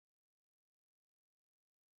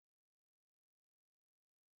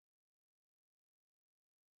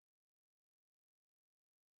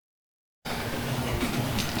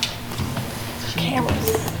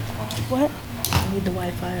cameras. What? You need the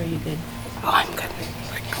Wi-Fi, or are you good? Oh, I'm good.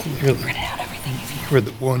 You're print out everything if you. For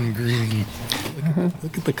the one green.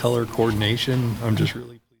 Look at the color coordination. I'm just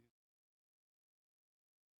really pleased.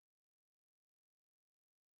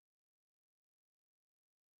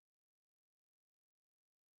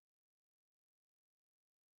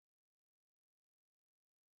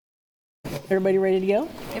 Everybody ready to go?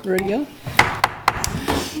 Ready to go?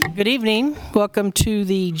 Good evening. Welcome to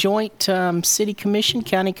the joint City Commission,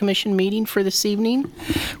 County Commission meeting for this evening.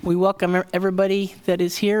 We welcome everybody that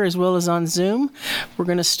is here as well as on Zoom. We're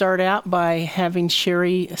going to start out by having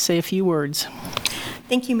Sherry say a few words.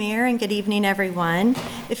 Thank you, Mayor, and good evening, everyone.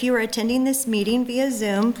 If you are attending this meeting via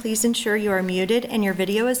Zoom, please ensure you are muted and your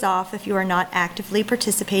video is off if you are not actively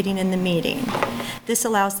participating in the meeting. This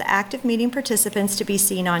allows the active meeting participants to be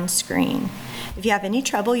seen on screen. If you have any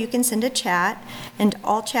trouble, you can send a chat, and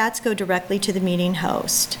all chats go directly to the meeting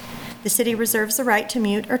host. The city reserves the right to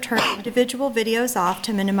mute or turn individual videos off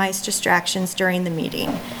to minimize distractions during the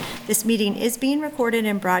meeting. This meeting is being recorded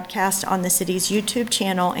and broadcast on the city's YouTube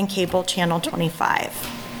channel and cable channel 25.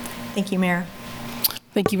 Thank you, Mayor.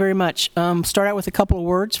 Thank you very much. Start out with a couple of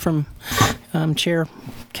words from Chair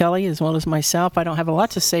Kelly as well as myself. I don't have a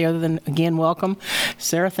lot to say other than, again, welcome.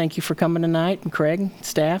 Sarah, thank you for coming tonight, and Craig,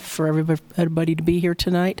 staff, for everybody to be here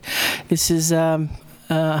tonight. This is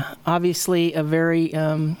obviously a very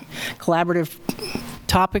collaborative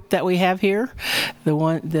topic that we have here.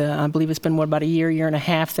 I believe it's been about a year and a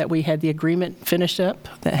half that we had the agreement finished up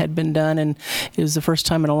that had been done, and it was the first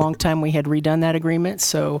time in a long time we had redone that agreement.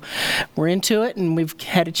 So we're into it, and we've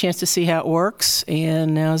had a chance to see how it works,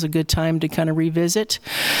 and now is a good time to kind of revisit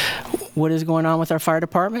what is going on with our fire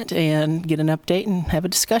department and get an update and have a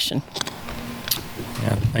discussion.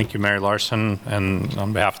 Yeah, thank you, Mary Larson, and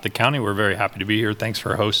on behalf of the county, we're very happy to be here. Thanks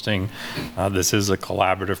for hosting. This is a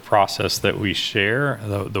collaborative process that we share,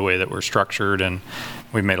 the way that we're structured, and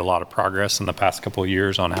we've made a lot of progress in the past couple of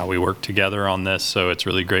years on how we work together on this, so it's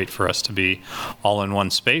really great for us to be all in one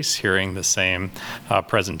space hearing the same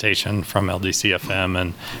presentation from LDCFM,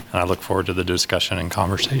 and I look forward to the discussion and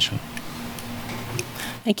conversation.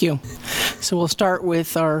 Thank you. So we'll start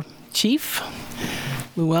with our chief,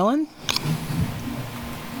 Llewellyn.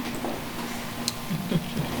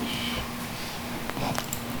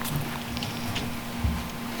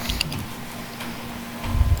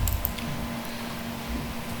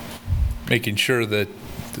 Making sure that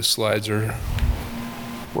the slides are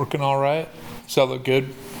working all right. Does that look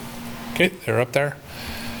good? Okay, they're up there.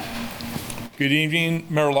 Good evening,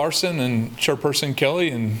 Mayor Larson and Chairperson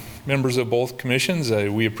Kelly and members of both commissions.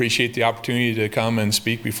 We appreciate the opportunity to come and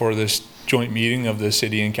speak before this joint meeting of the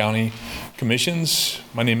City and County Commissions.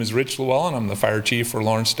 My name is Rich Llewellyn. I'm the Fire Chief for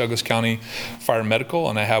Lawrence Douglas County Fire Medical,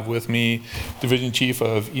 and I have with me Division Chief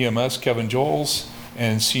of EMS, Kevin Joels,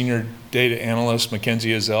 and Senior Data Analyst,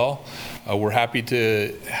 Mackenzie Azell. We're happy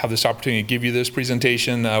to have this opportunity to give you this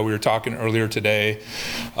presentation. We were talking earlier today.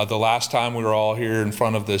 The last time we were all here in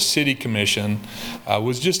front of the City Commission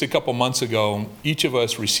was just a couple months ago. Each of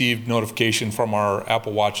us received notification from our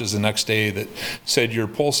Apple Watches the next day that said your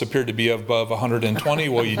pulse appeared to be above 120.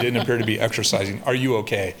 Well, you didn't appear to be exercising. Are you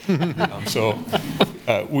okay?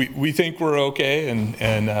 We think we're okay,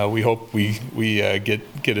 and we hope we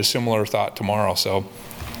get a similar thought tomorrow. So.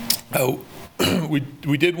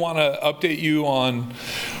 We did want to update you on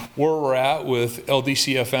where we're at with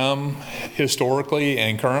LDCFM historically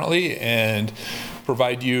and currently, and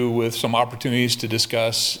provide you with some opportunities to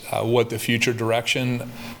discuss what the future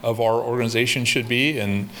direction of our organization should be,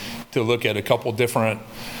 and to look at a couple different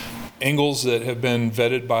angles that have been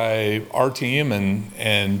vetted by our team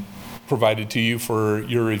and provided to you for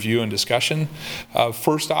your review and discussion.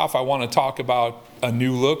 First off, I want to talk about a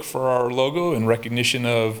new look for our logo in recognition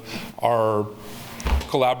of our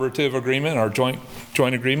collaborative agreement, our joint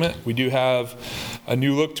agreement. We do have a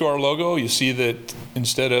new look to our logo. You see that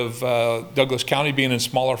instead of Douglas County being in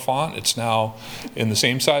smaller font, it's now in the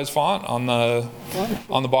same size font on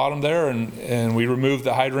the bottom there, and we removed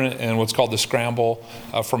the hydrant and what's called the scramble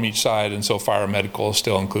from each side, and so fire medical is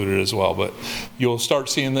still included as well. But you'll start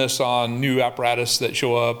seeing this on new apparatus that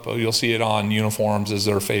show up. You'll see it on uniforms as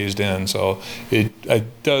they're phased in. So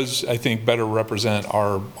it does, I think, better represent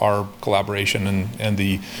our collaboration and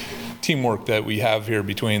the teamwork that we have here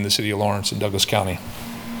between the City of Lawrence and Douglas County.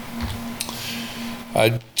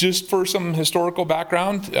 Just for some historical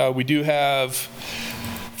background, we do have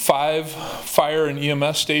 5 fire and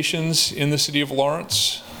EMS stations in the City of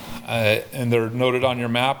Lawrence. and they're noted on your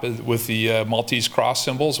map with the Maltese cross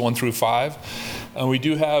symbols, 1 through 5. And we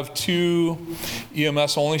do have 2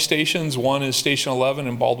 EMS-only stations. One is Station 11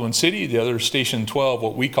 in Baldwin City. The other is Station 12,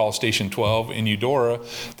 what we call Station 12 in Eudora.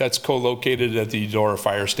 That's co-located at the Eudora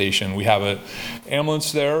Fire Station. We have an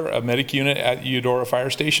ambulance there, a medic unit at Eudora Fire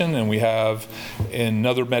Station, and we have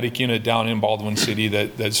another medic unit down in Baldwin City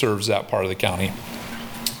that serves that part of the county.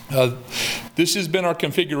 This has been our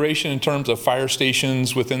configuration in terms of fire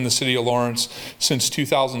stations within the city of Lawrence since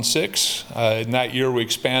 2006. In that year, we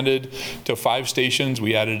expanded to 5 stations.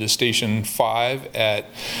 We added a Station 5 at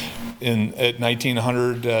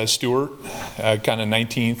 1900 Stewart, kind of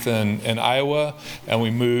 19th and Iowa, and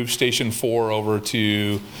we moved Station 4 over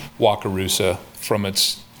to Wakarusa from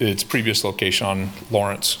its previous location on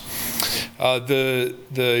Lawrence.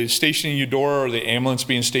 The station in Eudora, or the ambulance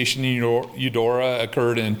being stationed in Eudora,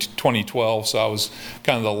 occurred in 2012, so that was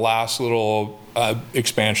kind of the last little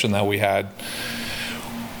expansion that we had.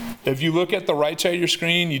 If you look at the right side of your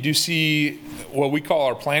screen, you do see what we call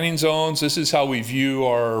our planning zones. This is how we view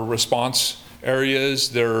our response areas.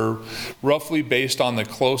 They're roughly based on the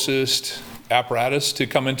closest apparatus to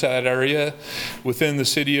come into that area. Within the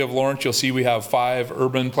city of Lawrence, you'll see we have 5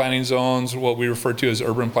 urban planning zones, what we refer to as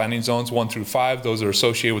urban planning zones, 1 through 5. Those are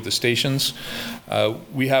associated with the stations.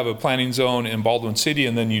 We have a planning zone in Baldwin City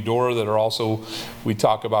and then Eudora that are also, we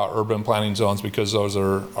talk about urban planning zones because those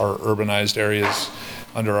are urbanized areas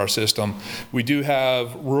under our system. We do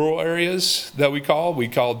have rural areas that we call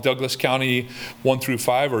Douglas County 1 through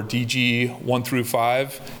 5, or DG 1 through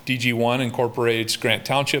 5. DG 1 incorporates Grant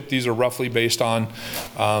Township. These are roughly based on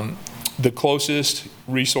the closest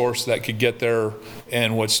resource that could get there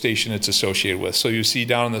and what station it's associated with. So you see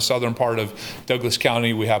down in the southern part of Douglas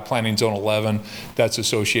County, we have Planning Zone 11 that's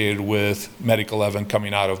associated with Medic 11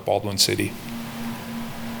 coming out of Baldwin City.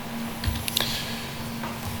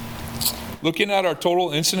 Looking at our total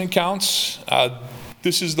incident counts,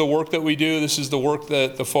 this is the work that we do. This is the work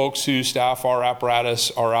that the folks who staff our apparatus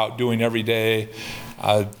are out doing every day.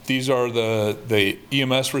 These are the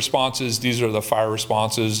EMS responses. These are the fire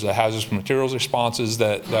responses, the hazardous materials responses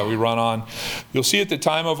that we run on. You'll see at the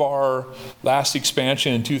time of our last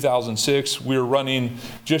expansion in 2006, we were running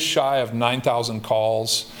just shy of 9,000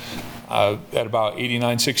 calls at about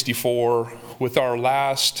 8964. With our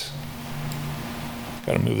last,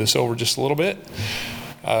 got to move this over just a little bit.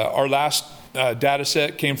 Our last data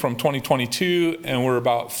set came from 2022, and we're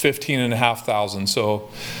about 15,500. So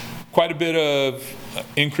quite a bit of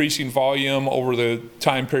increasing volume over the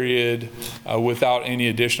time period without any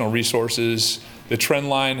additional resources. The trend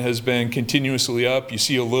line has been continuously up. You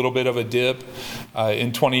see a little bit of a dip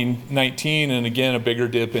in 2019, and again a bigger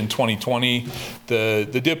dip in 2020.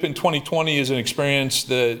 The dip in 2020 is an experience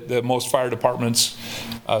that most fire departments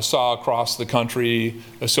saw across the country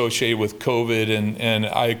associated with COVID, and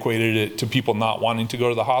I equated it to people not wanting to go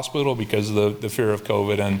to the hospital because of the fear of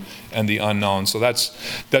COVID and the unknown. So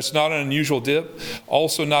that's not an unusual dip.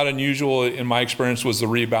 Also not unusual in my experience was the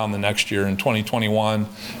rebound the next year in 2021.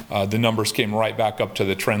 The numbers came right back up to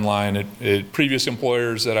the trend line. Previous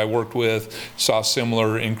employers that I worked with saw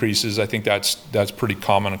similar increases. I think that's pretty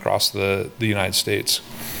common across the United States.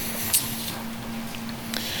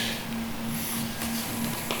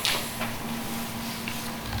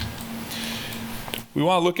 We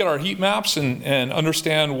want to look at our heat maps and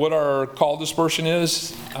understand what our call dispersion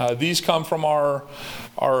is. These come from our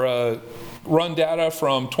run data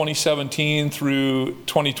from 2017 through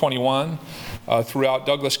 2021 throughout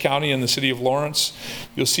Douglas County and the city of Lawrence.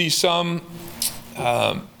 You'll see some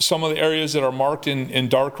of the areas that are marked in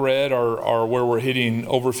dark red are where we're hitting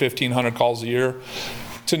over 1,500 calls a year.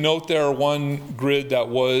 To note there, one grid that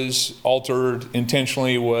was altered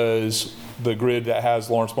intentionally was the grid that has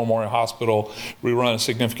Lawrence Memorial Hospital. We run a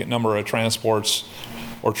significant number of transports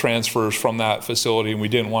or transfers from that facility, and we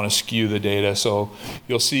didn't want to skew the data. So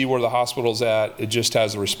you'll see where the hospital's at. It just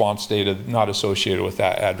has the response data not associated with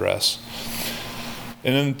that address.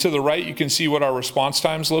 And then to the right, you can see what our response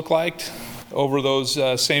times look like over those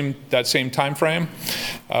that same time frame.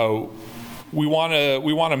 We want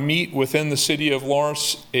to meet within the city of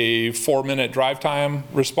Lawrence a 4-minute drive time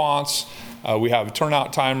response. We have a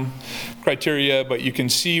turnout time criteria, but you can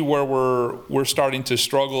see where we're starting to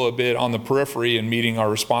struggle a bit on the periphery in meeting our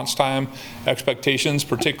response time expectations,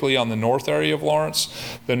 particularly on the north area of Lawrence,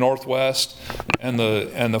 the northwest, and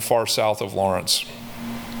the far south of Lawrence.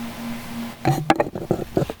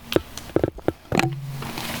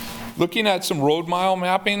 Looking at some road mile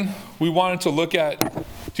mapping, we wanted to look at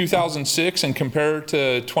 2006 and compare it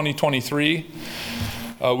to 2023.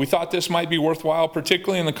 We thought this might be worthwhile,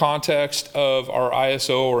 particularly in the context of our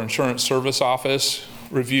ISO or Insurance Service Office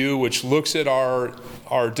review, which looks at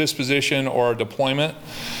our disposition or our deployment.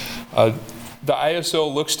 The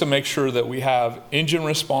ISO looks to make sure that we have engine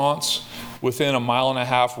response within 1.5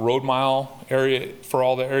 mile road mile area for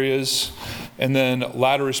all the areas, and then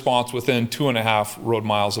ladder response within 2.5 road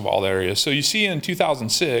miles of all the areas. So you see in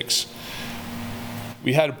 2006,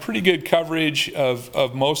 we had a pretty good coverage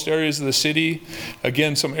of most areas of the city.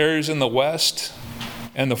 Again, some areas in the west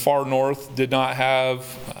and the far north did not have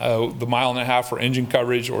the 1.5 mile for engine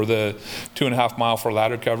coverage or the 2.5 mile for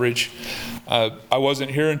ladder coverage. I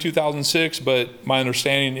wasn't here in 2006, but my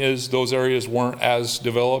understanding is those areas weren't as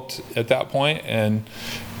developed at that point, and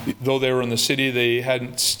though they were in the city, they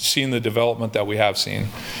hadn't seen the development that we have seen.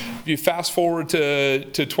 If you fast forward to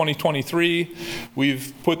 2023,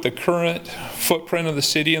 we've put the current footprint of the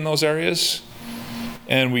city in those areas,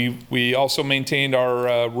 and we also maintained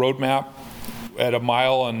our roadmap at 1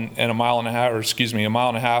 mile and 1.5 miles, or excuse me, 1.5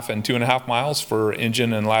 miles and 2.5 miles for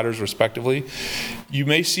engine and ladders respectively. You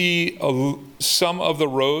may see some of the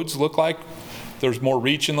roads look like there's more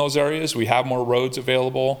reach in those areas. We have more roads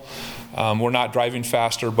available. We're not driving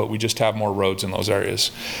faster, but we just have more roads in those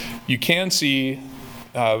areas. You can see,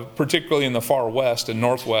 particularly in the far west and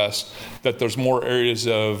northwest, that there's more areas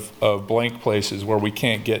of blank places where we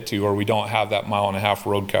can't get to, or we don't have that 1.5 mile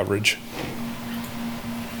road coverage.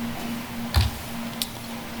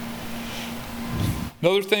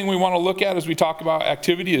 Another thing we want to look at as we talk about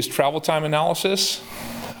activity is travel time analysis.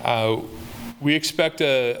 We expect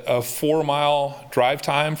a 4-mile drive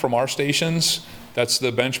time from our stations. That's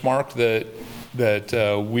the benchmark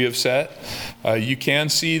that we have set. You can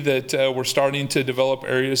see that we're starting to develop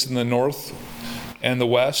areas in the north and the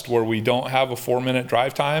west where we don't have a 4-minute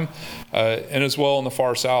drive time, and as well in the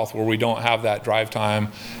far south where we don't have that drive time,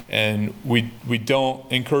 and we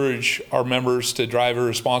don't encourage our members to drive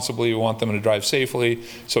irresponsibly. We want them to drive safely,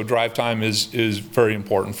 so drive time is very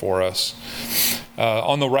important for us.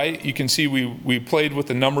 On the right, you can see we played with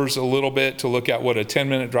the numbers a little bit to look at what a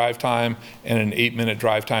 10-minute drive time and an 8-minute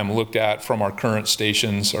drive time looked at from our current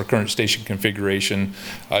stations, our current station configuration,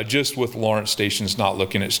 just with Lawrence stations, not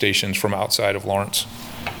looking at stations from outside of Lawrence.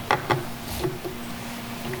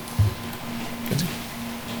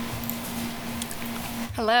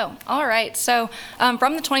 Hello. All right. So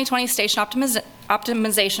from the 2020 station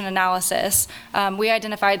optimization analysis, we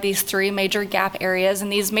identified these 3 major gap areas.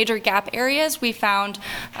 And these major gap areas we found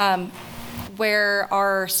where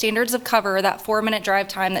our standards of cover, that 4-minute drive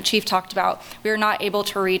time that Chief talked about, we are not able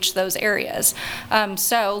to reach those areas.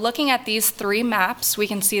 So looking at these 3 maps, we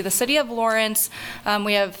can see the city of Lawrence.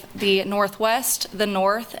 We have the northwest, the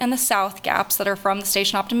north, and the south gaps that are from the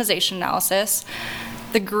station optimization analysis.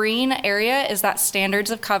 The green area is that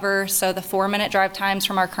standards of cover, so the 4-minute drive times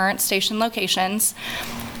from our current station locations.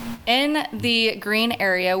 In the green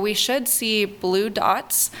area, we should see blue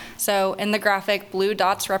dots. So in the graphic, blue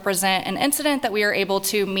dots represent an incident that we are able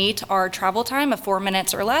to meet our travel time of 4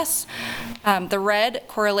 minutes or less. The red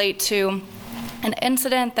correlate to an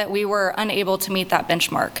incident that we were unable to meet that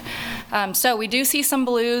benchmark. So we do see some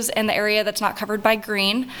blues in the area that's not covered by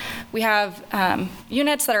green. We have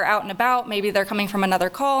units that are out and about. Maybe they're coming from another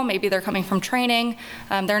call. Maybe they're coming from training.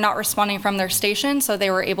 They're not responding from their station, so they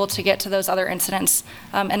were able to get to those other incidents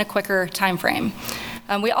in a quicker time frame.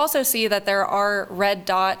 We also see that there are red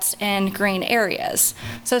dots in green areas.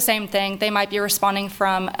 So same thing, they might be responding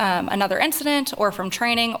from another incident or from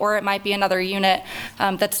training, or it might be another unit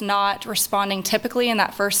that's not responding typically in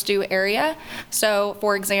that first due area. So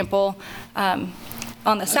for example,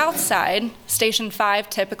 on the south side, Station 5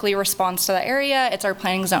 typically responds to that area. It's our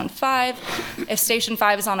planning zone 5. If Station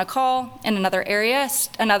 5 is on a call in another area,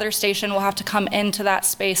 another station will have to come into that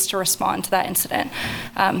space to respond to that incident.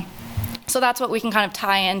 So that's what we can kind of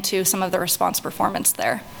tie into some of the response performance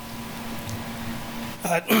there.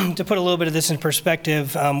 To put a little bit of this in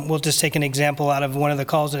perspective, we'll just take an example out of one of the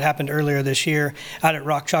calls that happened earlier this year out at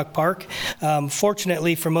Rock Chalk Park.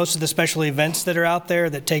 Fortunately, for most of the special events that are out there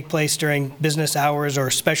that take place during business hours or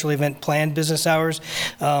special event planned business hours,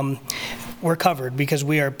 we're covered because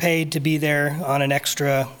we are paid to be there on an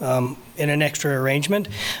extra in an extra arrangement,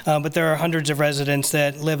 but there are hundreds of residents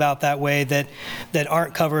that live out that way that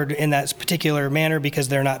aren't covered in that particular manner because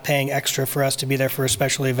they're not paying extra for us to be there for a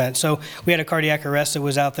special event. So we had a cardiac arrest that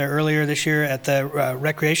was out there earlier this year at the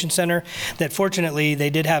recreation center that fortunately they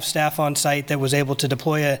did have staff on site that was able to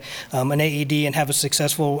deploy an AED and have a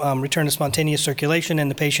successful return to spontaneous circulation,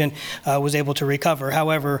 and the patient was able to recover.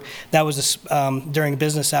 However, that was during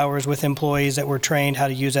business hours with employees that were trained how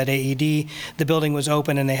to use that AED. The building was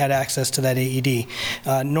open and they had access to that AED.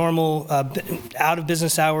 Normal out of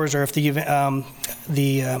business hours, or if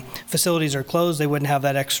the facilities are closed, they wouldn't have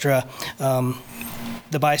that extra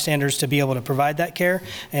the bystanders to be able to provide that care,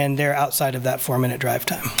 and they're outside of that 4-minute drive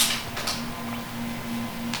time.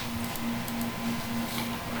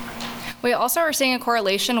 We also are seeing a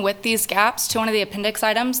correlation with these gaps to one of the appendix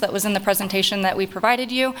items that was in the presentation that we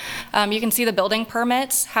provided you. You can see the building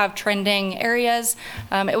permits have trending areas.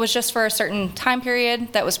 It was just for a certain time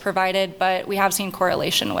period that was provided, but we have seen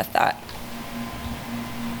correlation with that.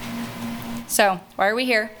 So why are we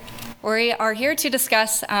here? We are here to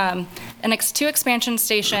discuss two expansion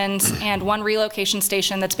stations and one relocation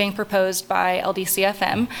station that's being proposed by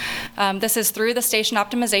LDCFM. This is through the station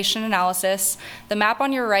optimization analysis. The map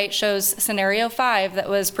on your right shows scenario 5 that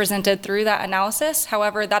was presented through that analysis.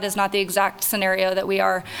 However, that is not the exact scenario that we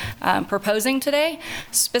are proposing today,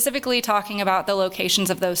 specifically talking about the locations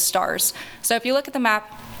of those stars. So if you look at the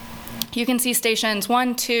map, you can see stations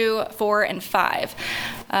 1, 2, 4, and 5.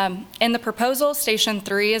 In the proposal, Station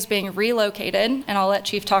 3 is being relocated, and I'll let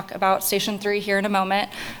Chief talk about Station 3 here in a moment,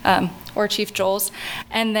 or Chief Joels.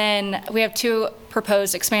 And then we have 2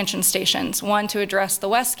 proposed expansion stations, one to address the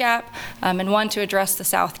West Gap and one to address the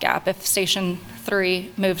South Gap if Station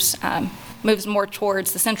 3 moves more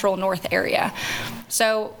towards the central north area.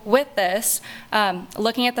 So with this,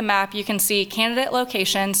 looking at the map, you can see candidate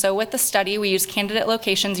locations. So with the study, we use candidate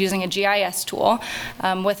locations using a GIS tool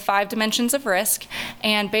with 5 dimensions of risk,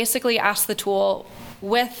 and basically ask the tool,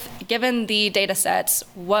 given the data sets,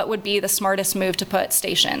 what would be the smartest move to put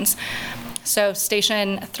stations. So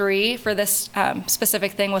Station 3 for this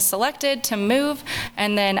specific thing was selected to move,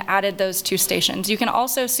 and then added those 2 stations. You can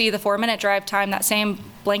also see the 4-minute drive time, that same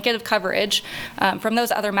blanket of coverage from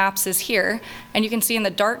those other maps is here. And you can see in the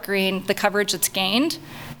dark green the coverage that's gained,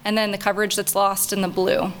 and then the coverage that's lost in the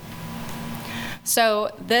blue.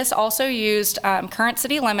 So this also used current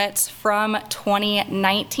city limits from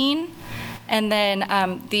 2019, and then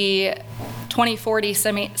the 2040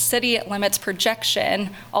 city limits projection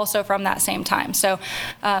also from that same time. So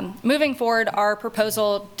moving forward, our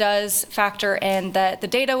proposal does factor in that the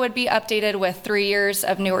data would be updated with 3 years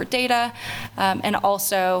of newer data, and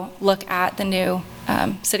also look at the new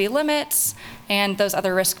city limits and those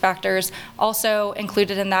other risk factors. Also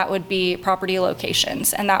included in that would be property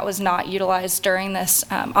locations, and that was not utilized during this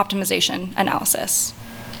optimization analysis.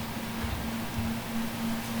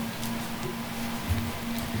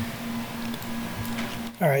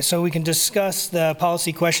 All right, so we can discuss the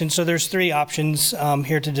policy questions. So there's 3 options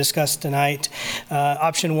here to discuss tonight.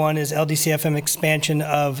 Option 1 is LDCFM expansion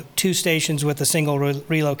of 2 stations with a single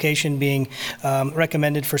relocation being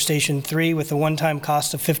recommended for Station 3 with a one-time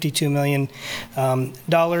cost of $52 million,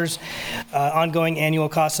 ongoing annual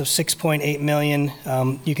cost of $6.8 million.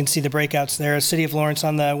 You can see the breakouts there. City of Lawrence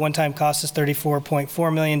on the one-time cost is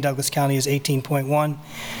 $34.4 million. Douglas County is $18.1.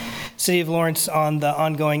 City of Lawrence on the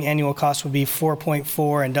ongoing annual cost would be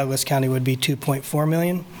 $4.4, and Douglas County would be $2.4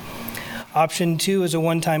 million. Option 2 is a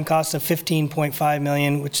one-time cost of $15.5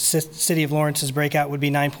 million, which City of Lawrence's breakout would be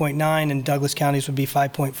 $9.9, and Douglas County's would be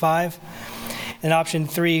 $5.5. And option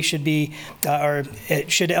 3 should be,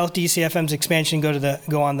 should LDCFM's expansion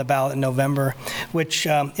go on the ballot in November, which,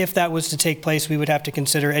 if that was to take place, we would have to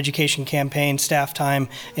consider education campaign, staff time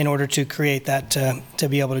in order to create that to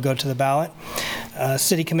be able to go to the ballot.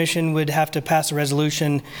 City Commission would have to pass a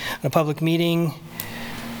resolution, a public meeting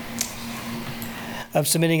of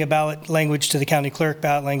submitting a ballot language to the county clerk.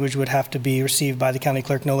 Ballot language would have to be received by the county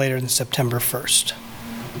clerk no later than September 1st.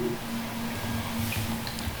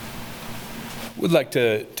 Would like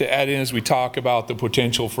to add in as we talk about the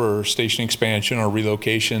potential for station expansion or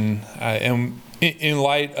relocation, and in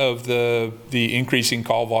light of the increasing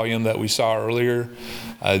call volume that we saw earlier,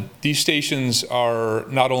 these stations are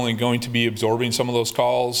not only going to be absorbing some of those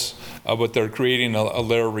calls, but they're creating a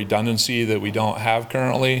layer of redundancy that we don't have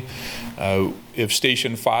currently. If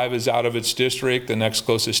Station 5 is out of its district, the next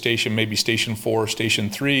closest station may be Station 4 or Station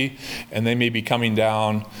 3, and they may be coming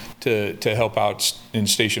down to help out in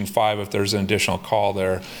Station 5 if there's an additional call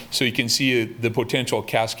there. So you can see the potential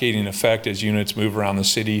cascading effect as units move around the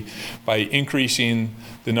city. By increasing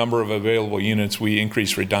the number of available units, we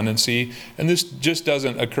increase redundancy. And this just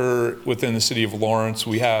doesn't occur within the city of Lawrence.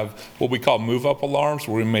 We have what we call move-up alarms,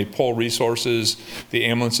 where we may pull resources, the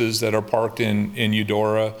ambulances that are parked in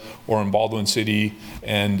Eudora or in Baldwin City,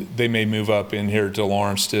 and they may move up in here to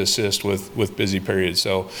Lawrence to assist with busy periods.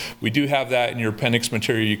 So we do have that in your appendix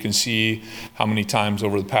material. You can see how many times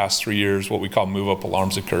over the past 3 years what we call move-up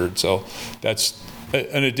alarms occurred. So that's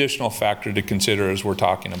an additional factor to consider as we're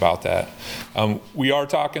talking about that. We are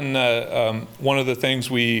talking, one of the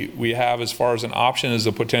things we have as far as an option is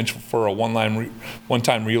the potential for a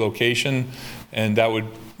one-time relocation, and that would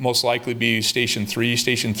most likely be Station 3.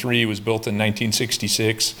 Station 3 was built in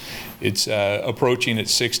 1966. It's approaching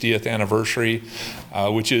its 60th anniversary,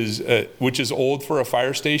 which is old for a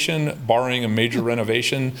fire station, barring a major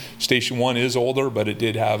renovation. Station 1 is older, but it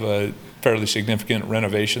did have a fairly significant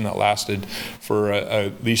renovation that lasted for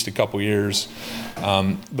at least a couple years.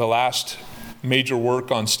 The last major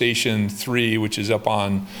work on Station 3, which is up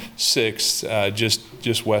on 6th,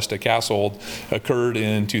 just west of Castle, occurred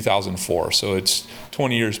in 2004. So it's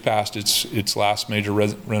 20 years past its last major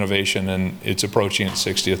renovation, and it's approaching its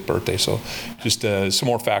 60th birthday. So just some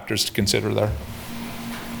more factors to consider there.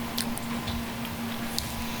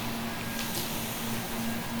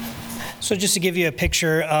 So just to give you a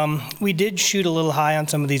picture, we did shoot a little high on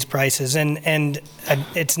some of these prices, and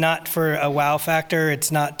it's not for a wow factor.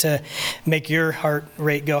 It's not to make your heart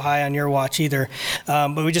rate go high on your watch either.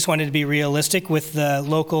 But we just wanted to be realistic with the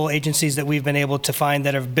local agencies that we've been able to find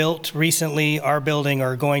that have built recently, are building,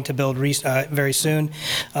 or going to build very soon.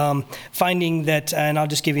 Finding that, and I'll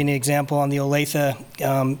just give you an example on the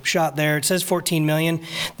Olathe shot there. It says $14 million.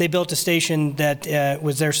 They built a station that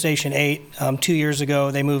was their Station 8 2 years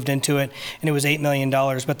ago. They moved into it, and it was $8 million,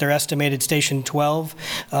 but their estimated Station 12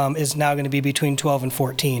 is now going to be between 12 and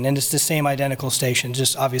 14, and it's the same identical station,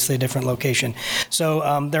 just obviously a different location.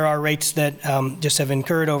 So there are rates that just have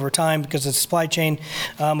incurred over time because of the supply chain,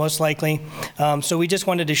 most likely. So we just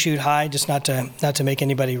wanted to shoot high, just not to make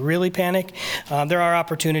anybody really panic. There are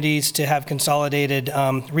opportunities to have consolidated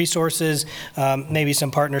resources, maybe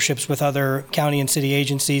some partnerships with other county and city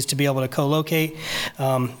agencies to be able to co-locate.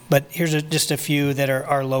 But here's just a few that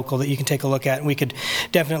are local that you can take a look at, and we could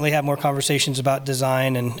definitely have more conversations about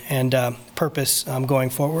design and purpose going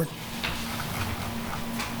forward.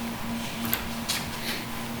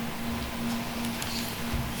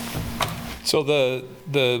 So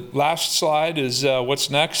the last slide is what's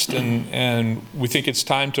next, and we think it's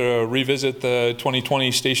time to revisit the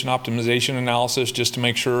 2020 station optimization analysis just to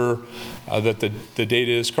make sure that the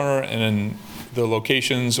data is current and the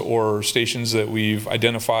locations or stations that we've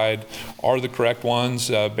identified are the correct ones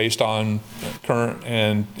based on current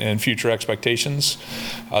and future expectations.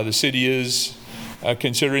 The city is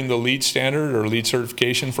considering the LEED standard or LEED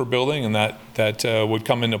certification for building, and that would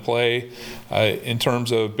come into play in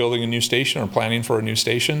terms of building a new station or planning for a new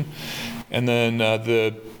station. And then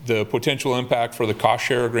the potential impact for the cost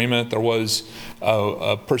share agreement, there was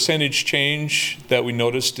a percentage change that we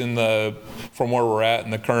noticed from where we're at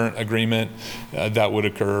in the current agreement that would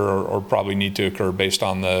occur or probably need to occur based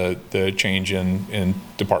on the change in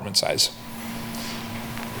department size.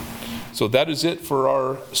 So that is it for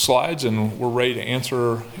our slides, and we're ready to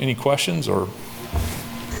answer any questions or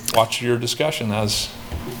watch your discussion as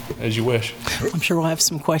you wish. I'm sure we'll have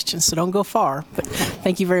some questions, so don't go far. But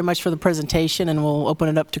thank you very much for the presentation, and we'll open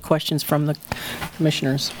it up to questions from the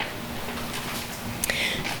commissioners.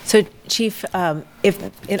 So, Chief,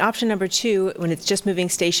 if in option number 2, when it's just moving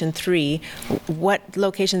Station 3, what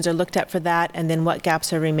locations are looked at for that, and then what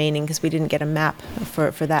gaps are remaining? Because we didn't get a map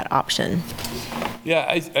for that option. Yeah,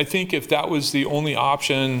 I think if that was the only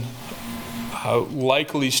option,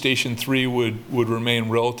 likely Station 3 would remain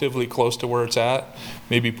relatively close to where it's at,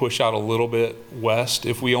 maybe push out a little bit west.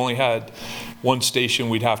 If we only had one station,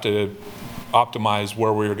 we'd have to optimize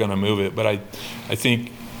where we were going to move it. But I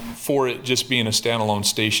think for it just being a standalone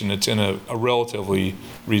station, it's in a relatively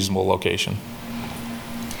reasonable location.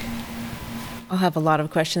 I'll have a lot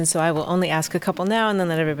of questions, so I will only ask a couple now and then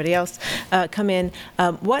let everybody else come in.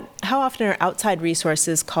 How often are outside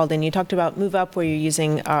resources called in? You talked about Move Up, where you're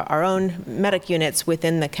using our own medic units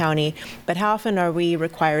within the county, but how often are we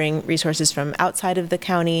requiring resources from outside of the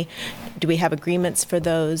county? Do we have agreements for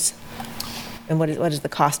those? And what is the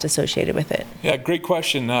cost associated with it? Yeah, great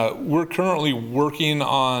question. We're currently working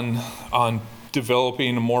on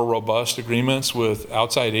developing more robust agreements with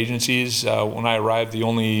outside agencies. When I arrived, the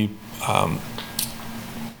only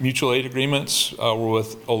mutual aid agreements were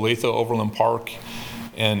with Olathe, Overland Park,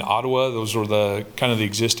 and Ottawa. Those were the kind of the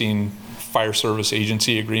existing fire service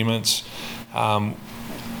agency agreements.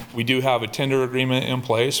 We do have a tender agreement in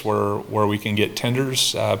place where we can get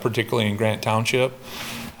tenders, particularly in Grant Township.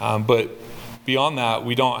 But beyond that,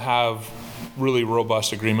 we don't have really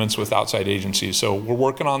robust agreements with outside agencies. So we're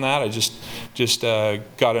working on that. I just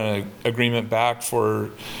got an agreement back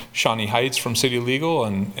for Shawnee Heights from City Legal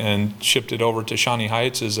and shipped it over to Shawnee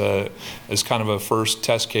Heights as kind of a first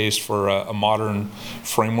test case for a modern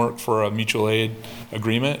framework for a mutual aid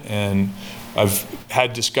agreement. And I've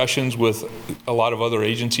had discussions with a lot of other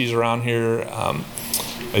agencies around here.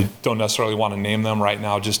 I don't necessarily want to name them right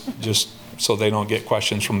now, just so they don't get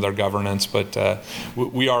questions from their governance, but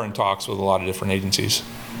we are in talks with a lot of different agencies.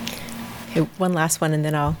 Okay, one last one, and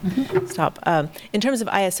then I'll stop. In terms of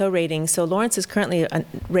ISO ratings, so Lawrence is currently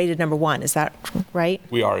rated number 1. Is that right?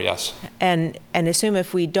 We are, yes. And assume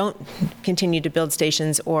if we don't continue to build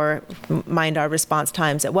stations or mind our response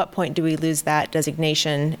times, at what point do we lose that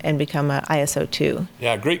designation and become a ISO 2?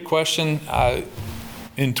 Yeah, great question.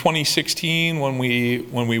 In 2016, when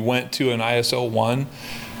we went to an ISO 1,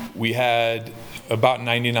 we had about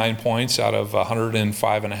 99 points out of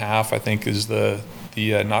 105.5, I think is the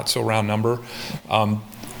not so round number.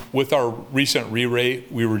 With our recent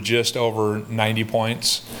re-rate, we were just over 90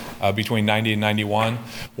 points, between 90 and 91.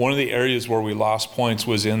 One of the areas where we lost points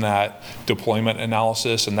was in that deployment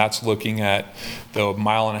analysis, and that's looking at the 1.5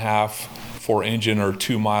 mile for engine or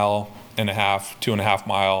 2.5 mile, 2.5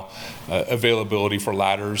 mile availability for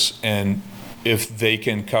ladders, and if they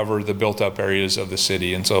can cover the built-up areas of the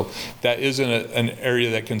city. And so that is an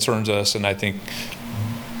area that concerns us, and I think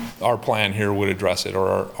our plan here would address it,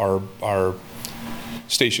 or our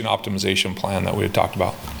station optimization plan that we had talked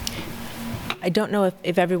about. I don't know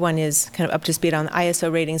if everyone is kind of up to speed on the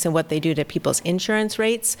ISO ratings and what they do to people's insurance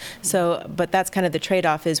rates. So, but that's kind of the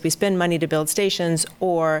trade-off, is we spend money to build stations,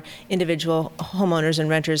 or individual homeowners and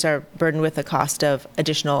renters are burdened with the cost of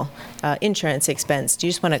additional insurance expense. Do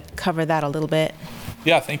you just want to cover that a little bit?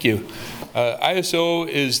 Yeah, thank you. ISO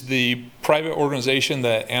is the private organization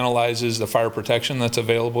that analyzes the fire protection that's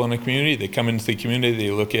available in the community. They come into the community,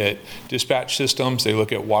 they look at dispatch systems, they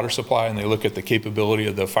look at water supply, and they look at the capability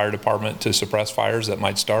of the fire department to suppress fires that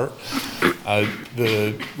might start.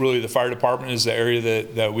 The fire department is the area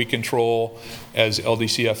that we control as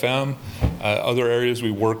LDCFM. Other areas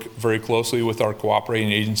we work very closely with our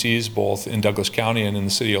cooperating agencies, both in Douglas County and in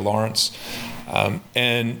the city of Lawrence.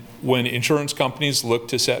 And when insurance companies look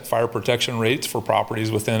to set fire protection rates for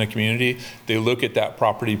properties within a community, they look at that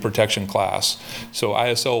property protection class. So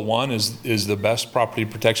ISO 1 is the best property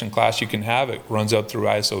protection class you can have. It runs up through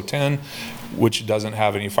ISO 10, which doesn't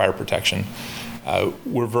have any fire protection.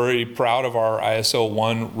 We're very proud of our ISO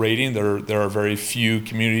 1 rating. There are very few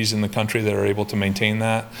communities in the country that are able to maintain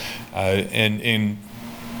that. And in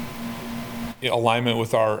alignment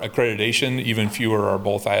with our accreditation, even fewer are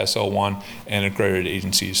both ISO 1 and accredited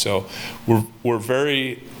agencies. So we're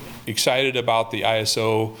very excited about the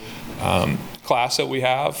ISO class that we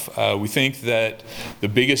have. We think that the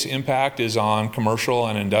biggest impact is on commercial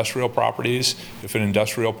and industrial properties. If an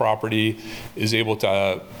industrial property is able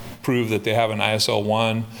to prove that they have an ISO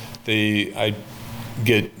 1, they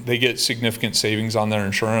get significant savings on their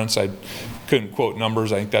insurance. I couldn't quote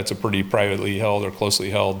numbers. I think that's a pretty privately held or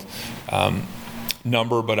closely held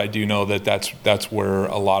number, but I do know that that's where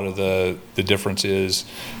a lot of the difference is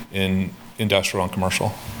in industrial and commercial.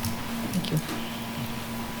 Thank you.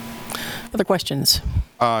 Other questions?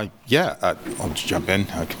 I'll just jump in,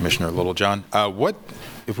 Commissioner Littlejohn. What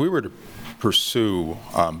if we were to pursue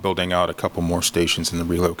building out a couple more stations in the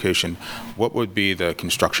relocation? What would be the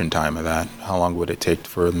construction time of that? How long would it take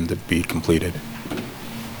for them to be completed?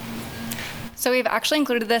 So we've actually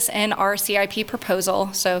included this in our CIP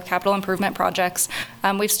proposal, so capital improvement projects.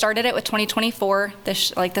 We've started it with 2024,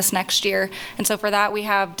 this next year. And so for that, we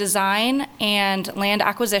have design and land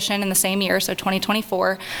acquisition in the same year, so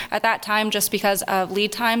 2024. At that time, just because of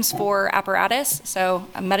lead times for apparatus, so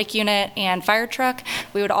a medic unit and fire truck,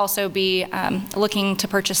 we would also be looking to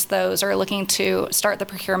purchase those, or looking to start the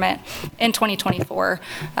procurement in 2024,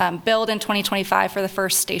 build in 2025 for the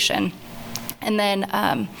first station. And then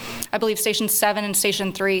I believe Station 7 and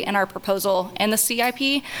Station 3 in our proposal and the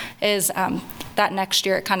CIP is that next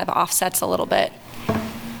year it kind of offsets a little bit.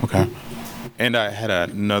 Okay. And I had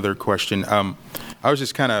another question. I was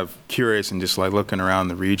just kind of curious and just like looking around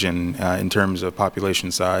the region in terms of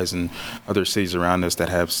population size and other cities around us that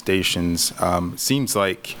have stations. Seems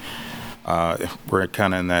like we're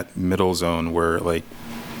kind of in that middle zone where like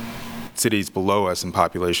cities below us in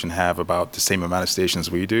population have about the same amount of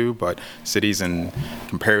stations we do, but cities in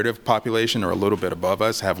comparative population or a little bit above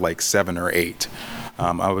us have like 7 or 8.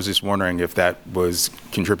 I was just wondering if that was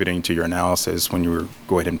contributing to your analysis when you were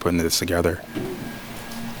going ahead and putting this together.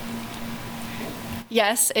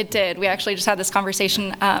 Yes, it did. We actually just had this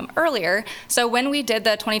conversation earlier. So when we did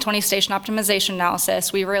the 2020 station optimization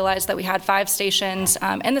analysis, we realized that we had 5 stations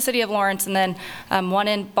in the city of Lawrence, and then 1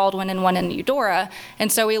 in Baldwin and 1 in Eudora. And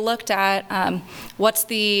so we looked at what's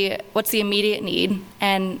the immediate need.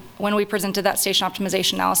 And when we presented that station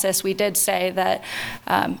optimization analysis, we did say that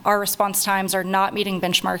our response times are not meeting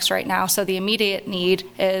benchmarks right now. So the immediate need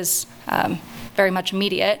is very much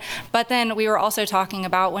immediate. But then we were also talking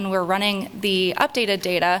about when we're running the updated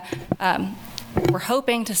data, we're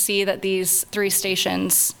hoping to see that these 3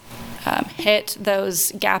 stations hit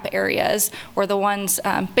those gap areas, or the ones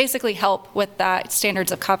basically help with that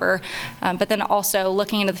standards of cover. But then also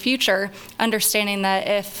looking into the future, understanding that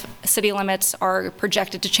if city limits are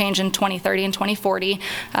projected to change in 2030 and 2040,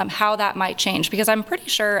 how that might change. Because I'm pretty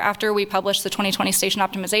sure after we published the 2020 station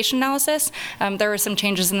optimization analysis, there were some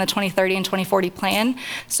changes in the 2030 and 2040 plan.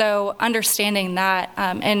 So understanding that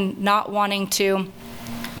and not wanting to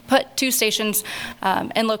put 2 stations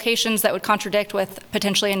in locations that would contradict with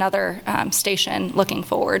potentially another station looking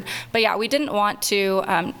forward. But yeah, we didn't want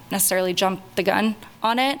to necessarily jump the gun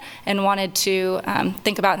on it, and wanted to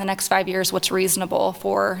think about in the next 5 years what's reasonable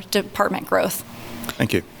for department growth.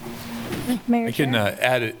 Thank you. Mayor I can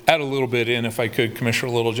Chair. add a little bit in, if I could,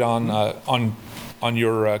 Commissioner Littlejohn, on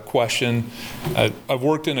your question. I've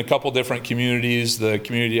worked in a couple different communities. The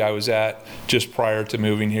community I was at just prior to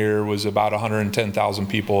moving here was about 110,000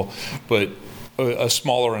 people, but a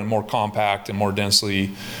smaller and more compact and more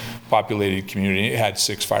densely populated community. It had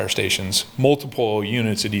 6 fire stations, multiple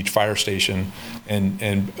units at each fire station,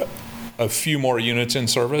 and a few more units in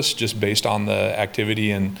service just based on the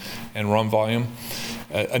activity and run volume.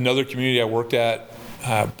 Another community I worked at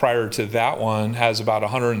prior to that one has about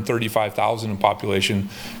 135,000 in population,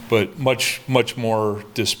 but much more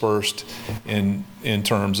dispersed in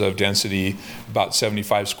terms of density, about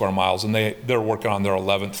 75 square miles, and they're working on their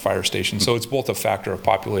 11th fire station. So it's both a factor of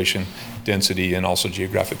population density and also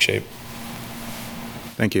geographic shape.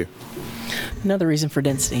 Thank you. Another reason for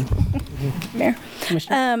density. Mayor.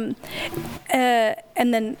 Commissioner?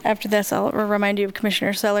 And then after this, I'll remind you of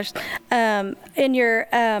Commissioner Sellers. In your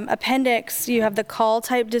appendix, you have the call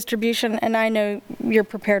type distribution, and I know you're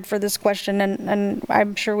prepared for this question, and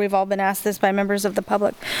I'm sure we've all been asked this by members of the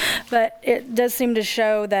public, but it does seem to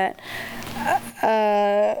show that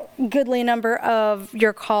a goodly number of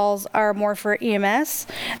your calls are more for EMS.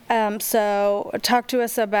 So talk to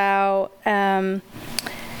us about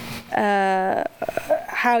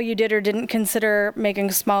how you did or didn't consider making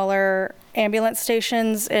smaller ambulance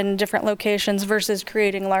stations in different locations versus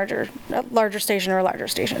creating larger station or larger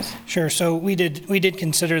stations. Sure. So we did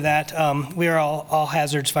consider that. We are all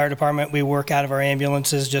hazards fire department. We work out of our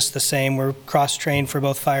ambulances just the same. We're cross-trained for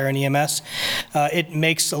both fire and EMS. It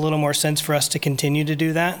makes a little more sense for us to continue to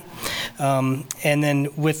do that. And then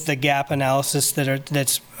with the gap analysis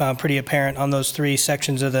that's pretty apparent on those 3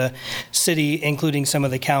 sections of the city, including some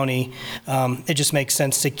of the county, it just makes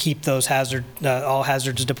sense to keep those all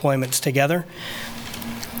hazards deployments together.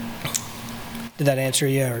 Did that answer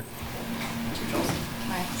you? Or?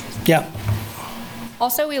 Yeah.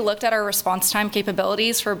 Also, we looked at our response time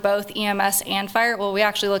capabilities for both EMS and fire. Well, we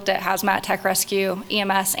actually looked at hazmat, tech rescue,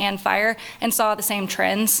 EMS, and fire, and saw the same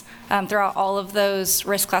trends throughout all of those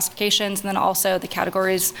risk classifications, and then also the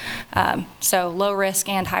categories, so low risk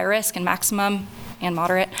and high risk, and maximum and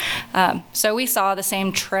moderate. So we saw the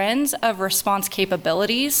same trends of response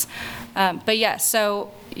capabilities. But yes,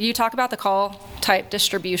 so you talk about the call type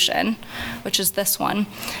distribution, which is this one.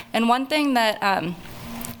 And one thing that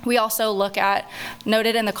we also look at,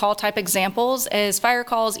 noted in the call type examples, is fire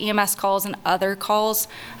calls, EMS calls, and other calls.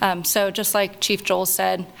 So just like Chief Joel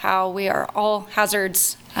said, how we are all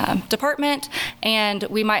hazards department, and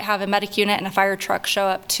we might have a medic unit and a fire truck show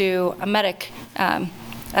up to a medic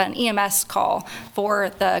an EMS call for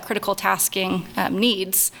the critical tasking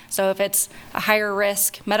needs. So if it's a higher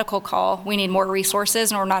risk medical call, we need more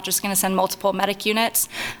resources, and we're not just going to send multiple medic units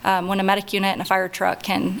when a medic unit and a fire truck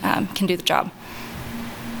can do the job.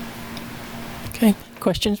 Okay,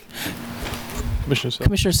 questions?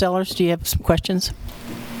 Commissioner Sellers, do you have some questions?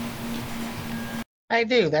 I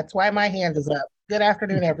do. That's why my hand is up. Good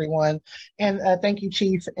afternoon, everyone. And thank you,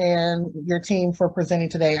 Chief, and your team for presenting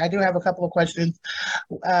today. I do have a couple of questions,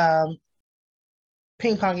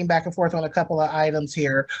 ping-ponging back and forth on a couple of items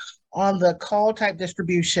here. On the call type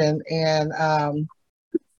distribution, and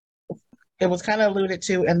it was kind of alluded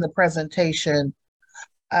to in the presentation,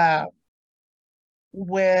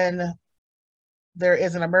 when there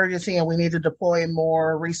is an emergency and we need to deploy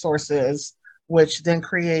more resources, which then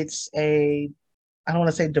creates I don't want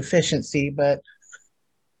to say deficiency, but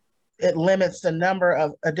it limits the number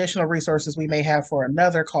of additional resources we may have for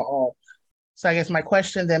another call. So I guess my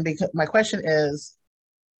question is,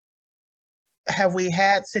 have we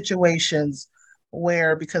had situations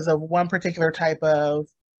where, because of one particular type of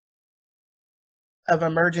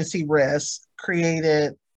emergency risk,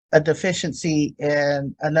 created a deficiency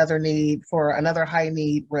in another need for another high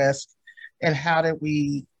need risk? And how did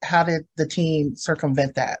the team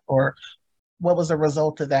circumvent that? Or what was the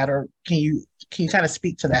result of that? Or can you kind of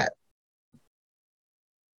speak to that?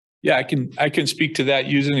 Yeah, I can speak to that.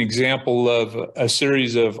 Use an example of a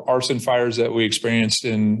series of arson fires that we experienced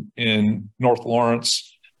in North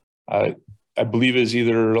Lawrence. I believe it was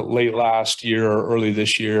either late last year or early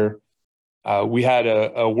this year. We had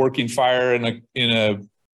a working fire in a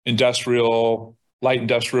light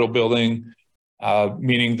industrial building,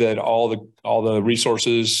 meaning that all the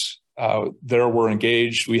resources there were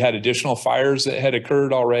engaged. We had additional fires that had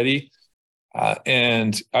occurred already.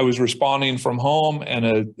 And I was responding from home,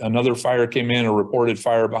 and another fire came in, a reported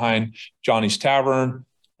fire behind Johnny's Tavern.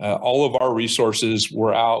 All of our resources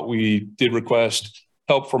were out. We did request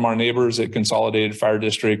help from our neighbors at Consolidated Fire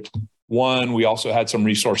District 1. We also had some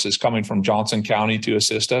resources coming from Johnson County to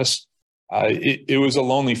assist us. It was a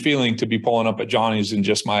lonely feeling to be pulling up at Johnny's in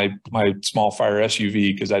just my small fire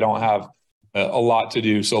SUV, because I don't have a lot to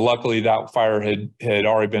do. So luckily that fire had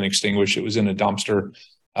already been extinguished. It was in a dumpster.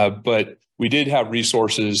 But we did have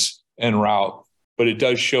resources en route, but it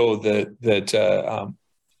does show that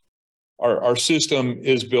our system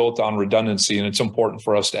is built on redundancy, and it's important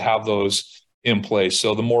for us to have those in place.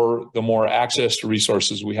 So the more access to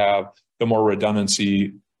resources we have, the more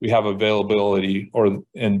redundancy we have availability,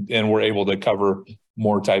 and we're able to cover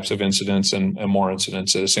more types of incidents and more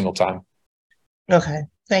incidents at a single time. Okay,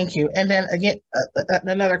 thank you. And then again,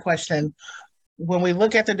 another question. When we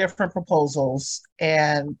look at the different proposals,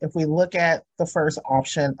 and if we look at the first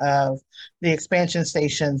option of the expansion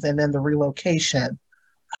stations and then the relocation,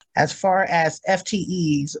 as far as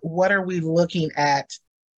FTEs, what are we looking at,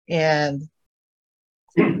 and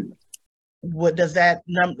what does that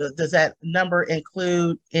number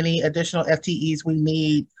include any additional FTEs we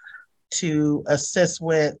need to assist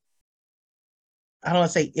with, I don't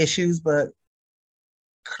want to say issues, but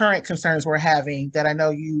current concerns we're having that I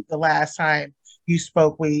know the last time you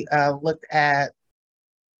spoke, we looked at,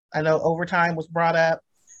 I know overtime was brought up,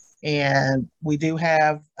 and we do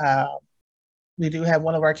have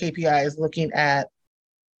one of our KPIs looking at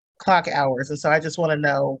clock hours. And so I just want to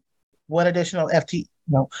know what additional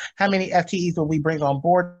how many FTEs will we bring on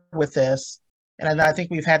board with this? And I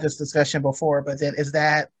think we've had this discussion before, but then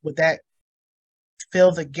would that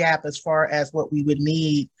fill the gap as far as what we would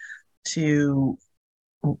need to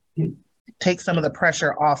take some of the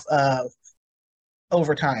pressure off of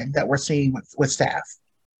overtime that we're seeing with staff?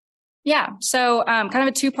 Yeah, so kind of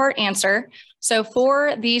a two-part answer. So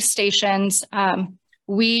for these stations,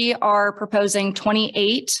 we are proposing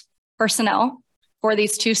 28 personnel for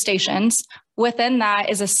these two stations. Within that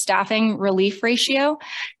is a staffing relief ratio,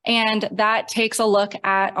 and that takes a look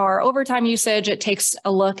at our overtime usage. It takes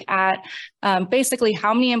a look at basically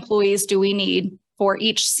how many employees do we need for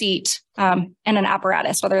each seat in an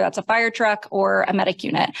apparatus, whether that's a fire truck or a medic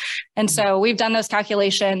unit. And so we've done those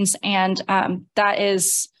calculations, and that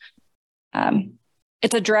is,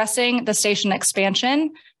 it's addressing the station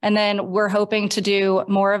expansion. And then we're hoping to do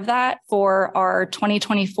more of that for our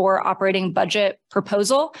 2024 operating budget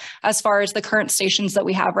proposal, as far as the current stations that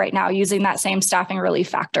we have right now, using that same staffing relief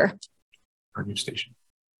factor. Per new station.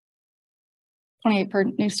 28 per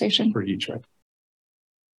new station. Per each, right?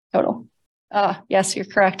 Total. Yes, you're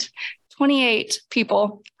correct. 28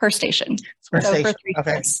 people per station. Per station. For 3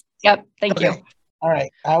 Okay. days. Yep. Thank you. All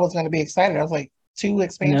right. I was going to be excited. I was like, 2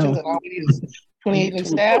 expansions and all we need is 28 new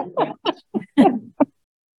staff.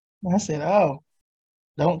 I said, oh,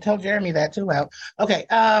 don't tell Jeremy that too loud. Okay.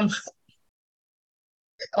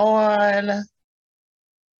 On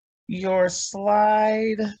your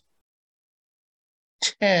slide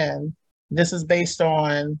 10, this is based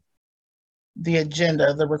on the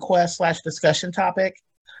agenda, the request/discussion topic.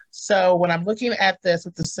 So when I'm looking at this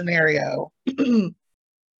with the scenario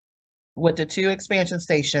with the 2 expansion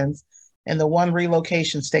stations and the 1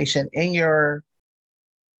 relocation station in your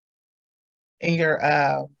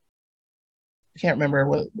I can't remember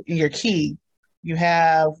what in your key, you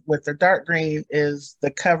have with the dark green is the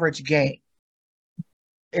coverage gain.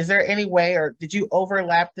 Is there any way, or did you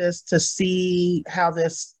overlap this to see how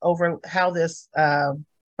this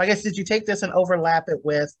I guess, did you take this and overlap it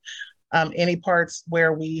with any parts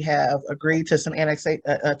where we have agreed to some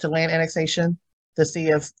to land annexation to see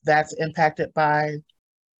if that's impacted by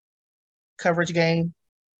coverage gain?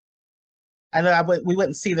 I know we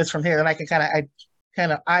wouldn't see this from here, and I can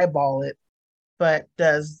kind of eyeball it, but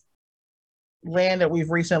does land that we've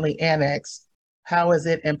recently annexed, how is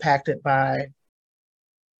it impacted by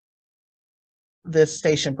this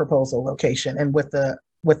station proposal location and with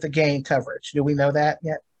the gain coverage? Do we know that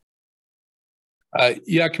yet?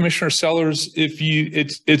 Yeah, Commissioner Sellers,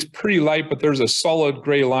 it's pretty light, but there's a solid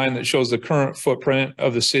gray line that shows the current footprint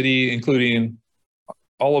of the city, including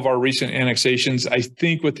all of our recent annexations. I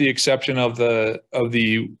think with the exception of the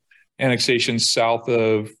annexations south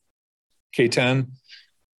of K10.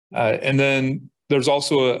 And then there's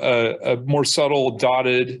also a more subtle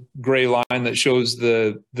dotted gray line that shows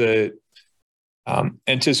the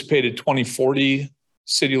anticipated 2040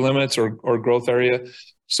 city limits or growth area.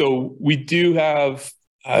 So we do have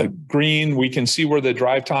green. We can see where the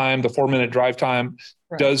drive time, the 4-minute drive time,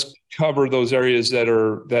 does cover those areas that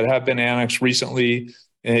have been annexed recently,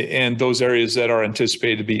 and those areas that are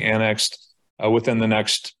anticipated to be annexed within the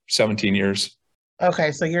next 17 years.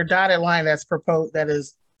 Okay, so your dotted line that's proposed, that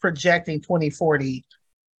is projecting 2040,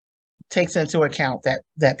 takes into account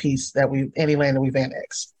that piece that any land that we've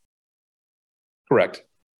annexed. Correct.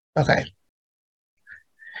 Okay.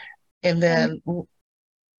 And then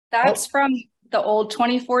that's from the old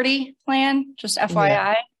 2040 plan, just FYI.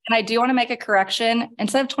 Yeah. And I do want to make a correction.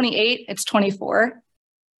 Instead of 28, it's 24.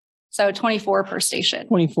 So 24 per station.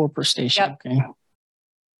 24 per station. Yep. Okay.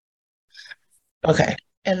 Okay.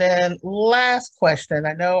 And then last question.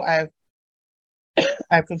 I know I've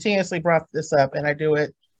continuously brought this up, and I do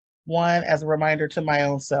it, one, as a reminder to my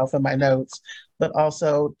own self and my notes, but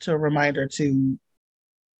also to a reminder to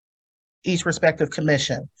each respective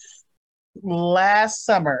commission. Last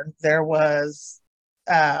summer, there was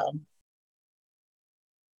the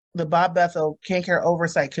Bob Bethel Care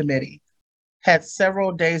Oversight Committee had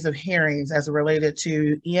several days of hearings as it related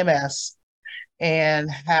to EMS and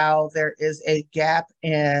how there is a gap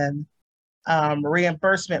in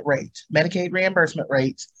reimbursement rate, Medicaid reimbursement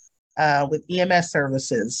rate with EMS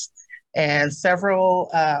services. And several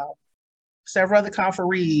other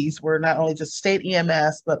conferees were not only just state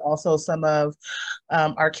EMS, but also some of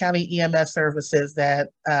our county EMS services that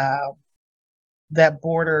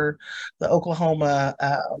border the Oklahoma,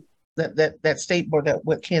 that state border,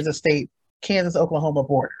 with Kansas-Oklahoma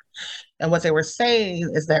border. And what they were saying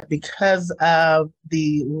is that because of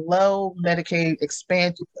the low Medicaid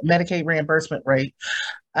reimbursement rate,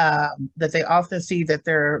 that they often see that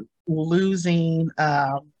they're losing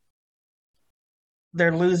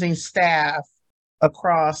staff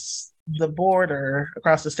across the border,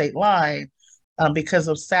 across the state line, because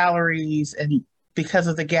of salaries and because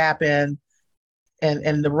of the gap in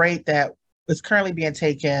the rate that is currently being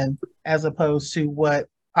taken, as opposed to what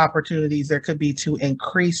opportunities there could be to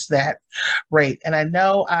increase that rate. And I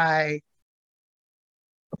know I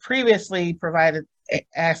previously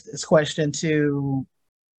asked this question to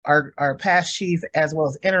our past chief as well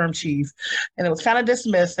as interim chief, and it was kind of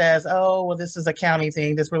dismissed as, oh, well, this is a county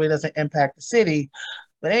thing, this really doesn't impact the city.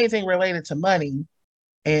 But anything related to money,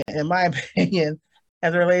 in my opinion,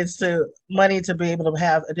 as it relates to money to be able to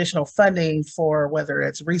have additional funding for whether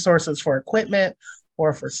it's resources for equipment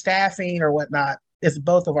or for staffing or whatnot, is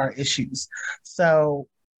both of our issues. So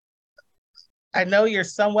I know you're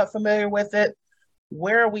somewhat familiar with it.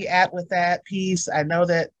 Where are we at with that piece? I know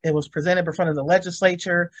that it was presented in front of the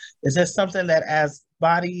legislature. Is this something that as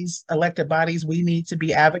bodies, elected bodies, we need to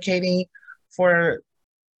be advocating for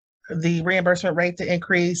the reimbursement rate to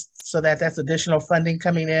increase so that that's additional funding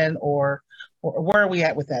coming in, or where are we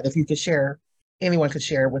at with that? If you could share, anyone could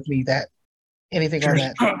share with me that, anything on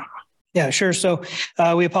that. Yeah, sure. So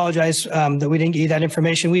we apologize that we didn't get you that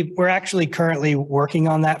information. We're actually currently working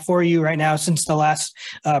on that for you right now. Since the last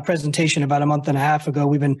presentation about a month and a half ago,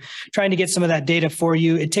 we've been trying to get some of that data for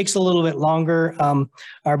you. It takes a little bit longer.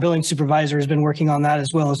 Our billing supervisor has been working on that,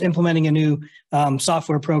 as well as implementing a new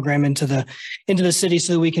software program into the city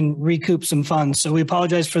so that we can recoup some funds. So we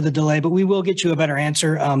apologize for the delay, but we will get you a better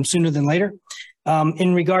answer sooner than later.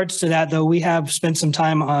 In regards to that, though, we have spent some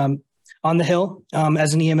time on the Hill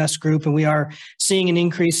as an EMS group, and we are seeing an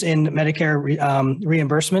increase in Medicare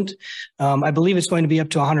reimbursement. I believe it's going to be up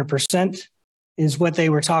to 100% is what they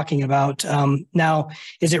were talking about. Now,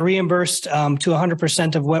 is it reimbursed to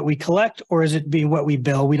 100% of what we collect, or is it being what we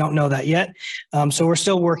bill? We don't know that yet. So we're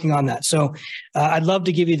still working on that. So I'd love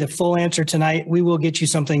to give you the full answer tonight. We will get you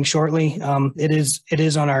something shortly. It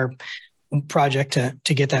is on our project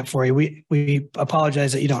to get that for you. We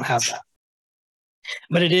apologize that you don't have that.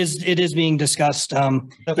 But it is being discussed. Okay.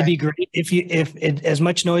 It'd be great if as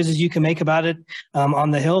much noise as you can make about it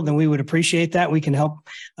on the Hill, then we would appreciate that. We can help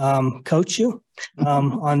coach you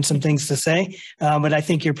on some things to say. But I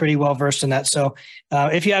think you're pretty well versed in that. So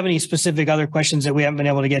if you have any specific other questions that we haven't been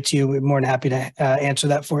able to get to, we're more than happy to answer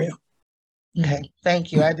that for you. Okay,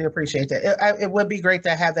 thank you. I do appreciate that. It would be great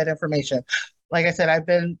to have that information. Like I said, I've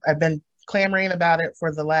been clamoring about it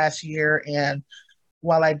for the last year, and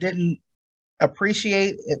while I didn't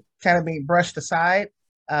appreciate it kind of being brushed aside,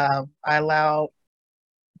 I allowed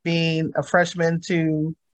being a freshman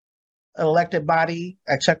to an elected body,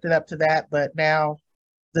 I chucked it up to that, but now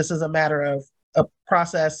this is a matter of a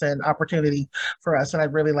process and opportunity for us. And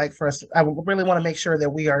I'd really like for us, I really want to make sure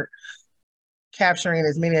that we are capturing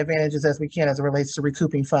as many advantages as we can as it relates to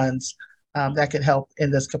recouping funds that could help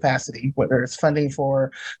in this capacity, whether it's funding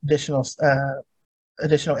for additional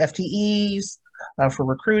FTEs, for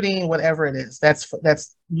recruiting, whatever it is.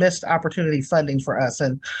 That's missed opportunity funding for us,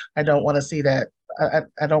 and I don't want to see that.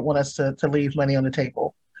 I don't want us to leave money on the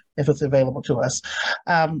table if it's available to us.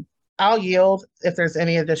 I'll yield if there's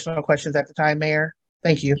any additional questions at the time, Mayor.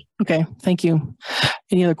 Thank you. Okay, thank you.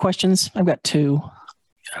 Any other questions? I've got two.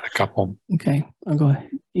 Got a couple. Okay, I'll go ahead.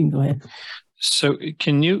 You can go ahead. So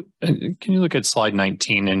can you look at slide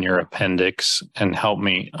 19 in your appendix and help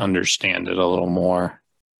me understand it a little more?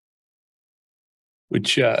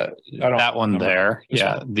 Which that one there.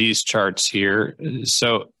 Yeah, these charts here.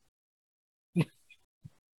 So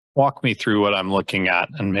walk me through what I'm looking at,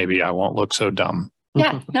 and maybe I won't look so dumb.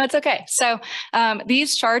 Yeah, no, it's okay. So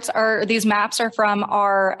these maps are from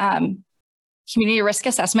our Community Risk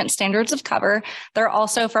Assessment Standards of Cover. They're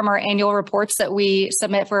also from our annual reports that we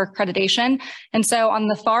submit for accreditation. And so on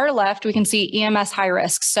the far left, we can see EMS high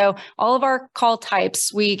risk. So all of our call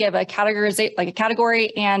types, we give a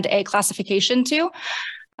category and a classification to.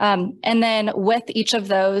 And then with each of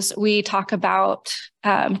those, we talk about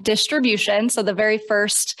distribution. So the very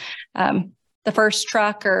first, the first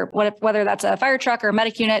truck, or whether that's a fire truck or a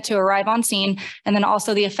medic unit to arrive on scene, and then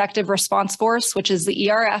also the effective response force, which is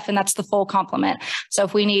the ERF, and that's the full complement. So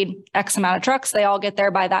if we need X amount of trucks, they all get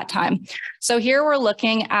there by that time. So here we're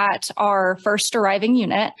looking at our first arriving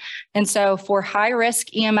unit. And so for high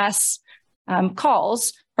risk EMS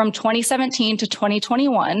calls from 2017 to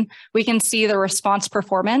 2021, we can see the response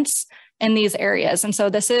performance in these areas. And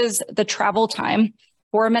so this is the travel time.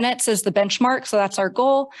 4 minutes is the benchmark, so that's our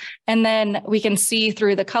goal. And then we can see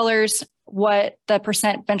through the colors what the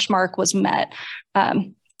percent benchmark was met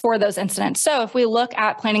for those incidents. So if we look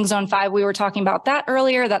at Planning Zone 5, we were talking about that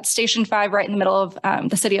earlier, that's Station 5 right in the middle of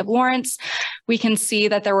the city of Lawrence. We can see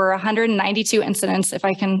that there were 192 incidents, if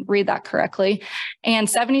I can read that correctly, and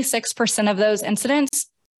 76% of those incidents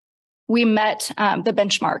we met the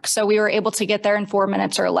benchmark. So we were able to get there in 4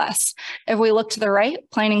 minutes or less. If we look to the right,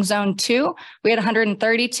 Planning Zone 2, we had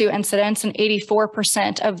 132 incidents, and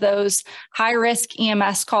 84% of those high-risk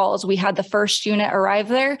EMS calls, we had the first unit arrive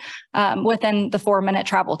there within the 4 minute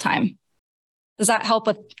travel time. Does that help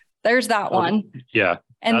with, there's that one. Yeah.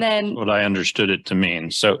 And that's then what I understood it to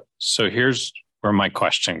mean. So here's where my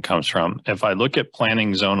question comes from. If I look at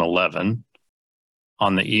Planning Zone 11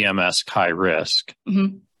 on the EMS high risk,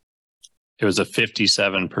 it was a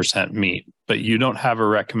 57% meet, but you don't have a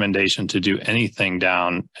recommendation to do anything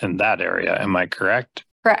down in that area. Am I correct?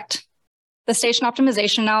 Correct. The station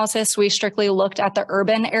optimization analysis, we strictly looked at the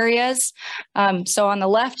urban areas. So on the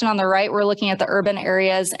left and on the right, we're looking at the urban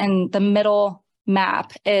areas, and the middle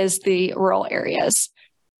map is the rural areas.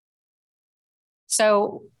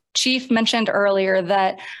 So Chief mentioned earlier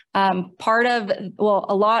that a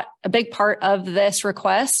big part of this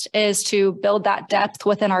request is to build that depth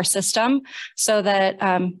within our system so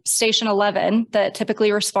that Station 11 that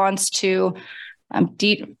typically responds to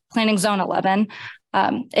Planning Zone 11,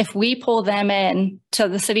 if we pull them in to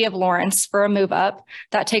the city of Lawrence for a move up,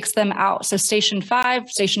 that takes them out. So Station 5,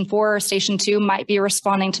 Station 4, or Station 2 might be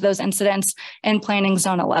responding to those incidents in Planning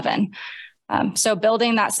Zone 11. So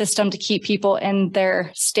building that system to keep people in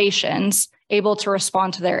their stations able to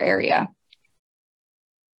respond to their area.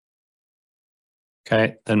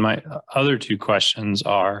 Okay, then my other two questions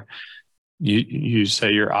are, you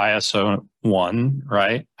say you're ISO 1,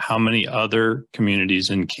 right? How many other communities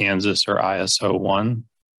in Kansas are ISO 1?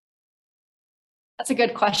 That's a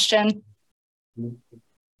good question.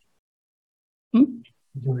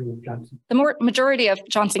 The majority of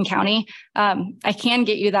Johnson County. I can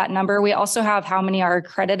get you that number. We also have how many are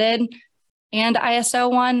accredited and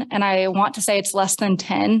ISO 1, and I want to say it's less than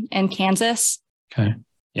 10 in Kansas. Okay.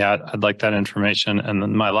 Yeah, I'd like that information. And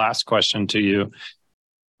then my last question to you,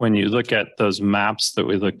 when you look at those maps that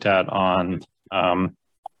we looked at on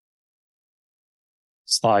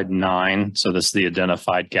slide 9, so this is the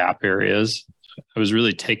identified gap areas, I was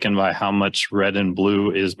really taken by how much red and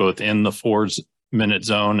blue is both in the 4 minute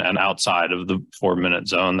zone and outside of the 4 minute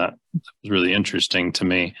zone. That was really interesting to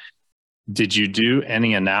me. Did you do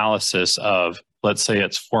any analysis of, let's say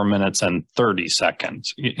it's 4 minutes and 30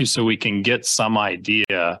 seconds, so we can get some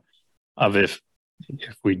idea of if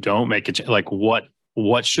we don't make it, like what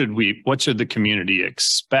should the community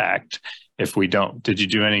expect if we don't? Did you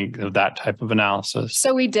do any of that type of analysis?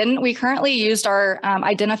 So we didn't. We currently used our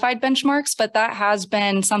identified benchmarks, but that has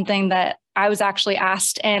been something that I was actually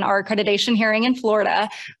asked in our accreditation hearing in Florida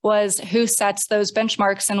was who sets those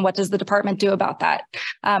benchmarks and what does the department do about that?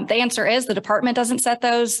 The answer is the department doesn't set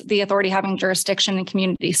those. The authority having jurisdiction and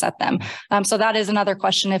community set them. So that is another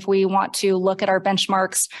question. If we want to look at our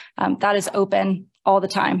benchmarks, that is open all the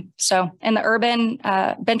time. So in the urban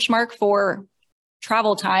benchmark for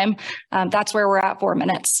travel time, that's where we're at 4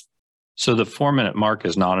 minutes. So the 4-minute mark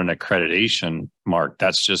is not an accreditation mark.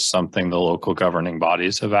 That's just something the local governing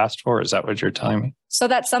bodies have asked for. Is that what you're telling me? So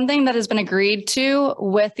that's something that has been agreed to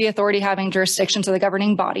with the authority having jurisdiction, so the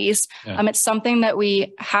governing bodies. Yeah. It's something that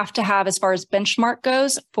we have to have as far as benchmark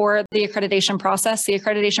goes for the accreditation process. The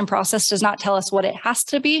accreditation process does not tell us what it has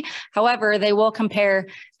to be. However, they will compare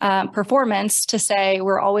performance to say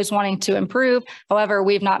we're always wanting to improve. However,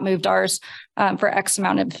 we've not moved ours for X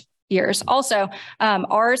amount of years. Also,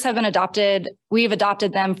 ours have been adopted. We've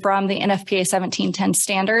adopted them from the NFPA 1710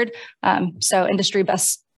 standard. So industry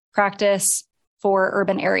best practice for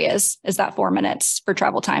urban areas is that 4 minutes for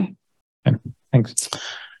travel time. Okay. Thanks.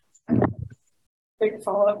 Quick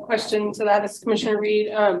follow-up question to that is Commissioner Reed.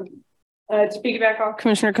 To piggyback off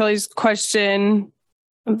Commissioner Kelly's question,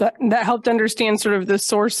 that helped understand sort of the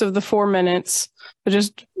source of the 4 minutes, but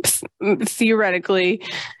just theoretically,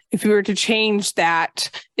 if we were to change that,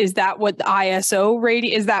 is that what the ISO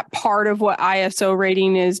rating, is that part of what ISO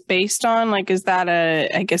rating is based on? Like, is that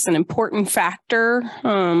I guess an important factor,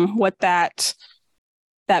 what that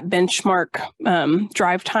benchmark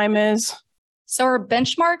drive time is? So our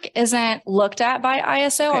benchmark isn't looked at by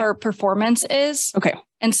ISO, our performance is. Okay.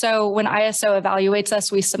 And so when ISO evaluates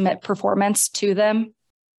us, we submit performance to them.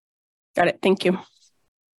 Got it. Thank you.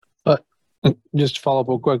 But just to follow up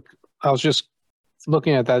real quick, I was just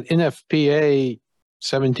looking at that. NFPA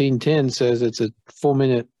 1710 says it's a 4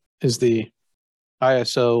 minute is the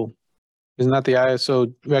ISO. Isn't that the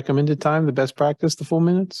ISO recommended time, the best practice, the 4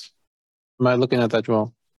 minutes? Am I looking at that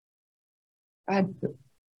wrong? I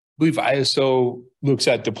believe ISO looks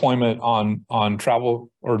at deployment on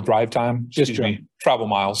travel or drive time, travel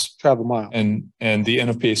miles. Travel miles. And the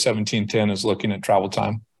NFPA 1710 is looking at travel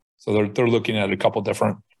time. So they're looking at a couple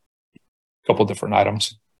different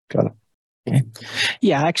items. Got it. Okay.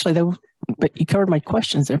 Yeah, actually, but you covered my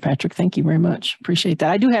questions there, Patrick. Thank you very much. Appreciate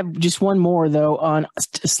that. I do have just one more, though, on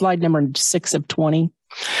slide number 6 of 20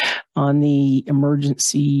 on the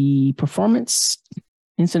emergency performance,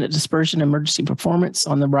 incident dispersion, emergency performance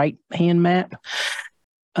on the right-hand map.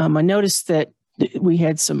 I noticed that we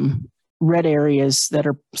had some red areas that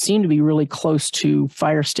seem to be really close to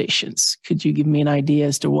fire stations. Could you give me an idea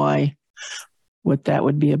as to what that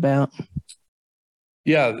would be about?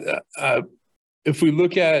 Yeah, if we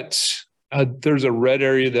look at, there's a red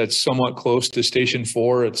area that's somewhat close to Station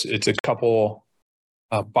 4. It's a couple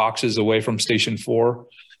boxes away from Station 4.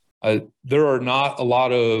 There are not a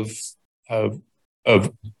lot of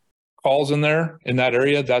calls in that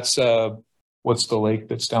area. That's what's the lake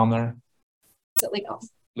that's down there? Is it Lake Alvamar?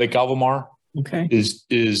 Lake Alvamar. Okay.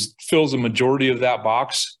 Fills a majority of that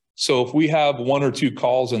box. So if we have 1 or 2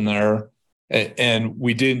 calls in there and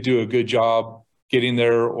we didn't do a good job getting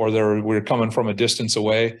there, or we're coming from a distance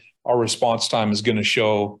away, our response time is going to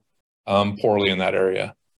show poorly in that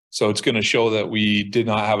area. So it's going to show that we did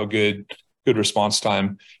not have a good response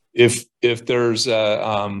time. If there's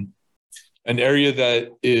an area that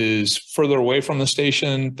is further away from the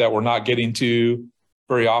station that we're not getting to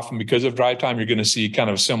very often because of drive time, you're going to see kind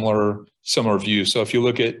of similar view. So if you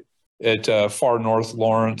look at far north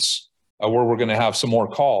Lawrence, where we're going to have some more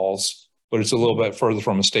calls, but it's a little bit further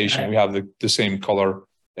from a station. We have the same color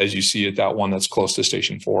as you see at that one that's close to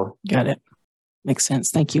Station 4. Got it. Makes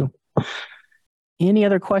sense. Thank you. Any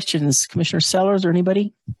other questions, Commissioner Sellers or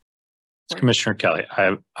anybody? Commissioner Kelly,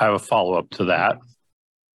 I have a follow-up to that.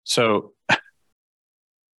 So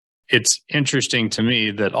it's interesting to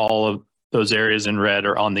me that all of those areas in red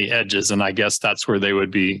are on the edges, and I guess that's where they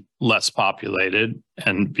would be less populated.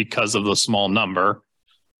 And because of the small number,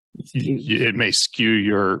 it may skew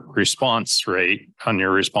your response rate on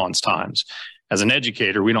your response times. As an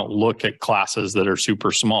educator, we don't look at classes that are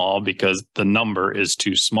super small because the number is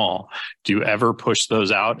too small. Do you ever push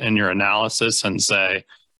those out in your analysis and say,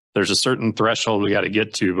 there's a certain threshold we got to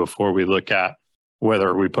get to before we look at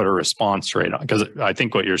whether we put a response rate on? Because I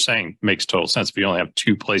think what you're saying makes total sense. If you only have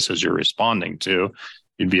 2 places you're responding to,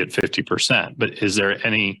 you'd be at 50%. But is there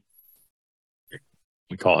any,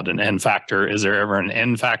 we call it an N factor, is there ever an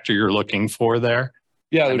N factor you're looking for there?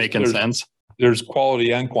 Yeah, making sense? There's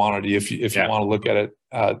quality and quantity if you want to look at it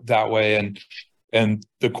that way. And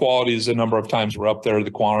the quality is the number of times we're up there.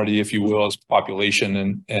 The quantity, if you will, is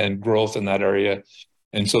population and growth in that area.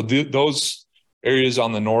 And so those areas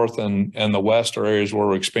on the north and the west are areas where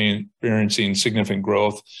we're experiencing significant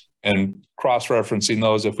growth, and cross-referencing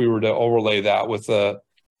those, if we were to overlay that with the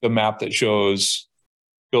map that shows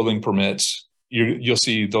building permits, you'll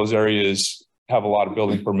see those areas have a lot of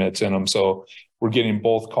building permits in them. So we're getting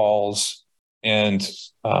both calls and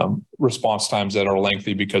response times that are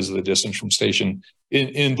lengthy because of the distance from station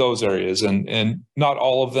in those areas. And not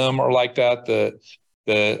all of them are like that.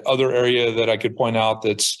 The other area that I could point out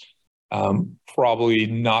that's probably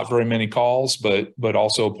not very many calls, but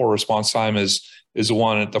also poor response time is the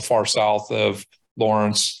one at the far south of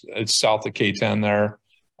Lawrence. It's south of K10 there.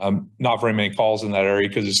 Not very many calls in that area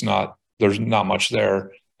because there's not much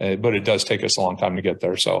there, but it does take us a long time to get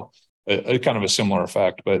there. So a kind of a similar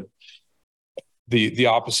effect, but the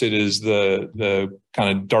opposite is the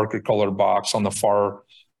kind of darker colored box on the far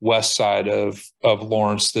west side of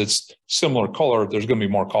Lawrence. That's similar color. There's going to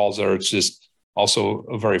be more calls there. It's just also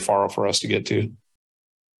very far for us to get to.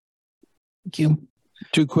 Thank you.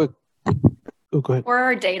 Too quick. Oh, go ahead. For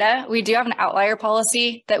our data, we do have an outlier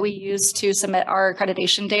policy that we use to submit our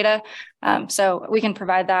accreditation data. So we can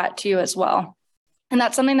provide that to you as well. And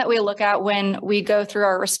that's something that we look at when we go through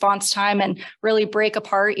our response time and really break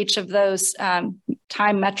apart each of those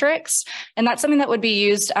time metrics. And that's something that would be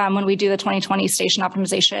used when we do the 2020 station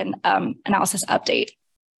optimization analysis update.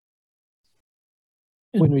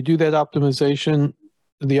 When we do that optimization,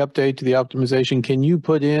 the update to the optimization, can you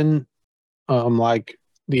put in like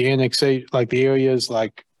the annexation, like the areas,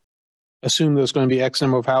 like assume there's going to be X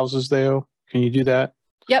number of houses there? Can you do that?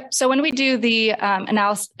 Yep. So when we do the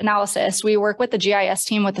analysis, we work with the GIS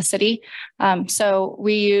team with the city. So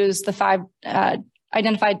we use the 5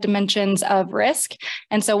 identified dimensions of risk.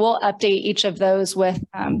 And so we'll update each of those with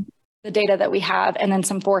the data that we have and then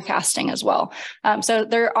some forecasting as well. So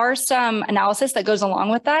there are some analysis that goes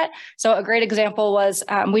along with that. So a great example was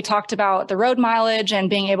we talked about the road mileage and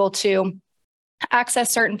being able to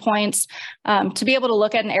access certain points to be able to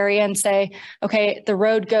look at an area and say, okay, the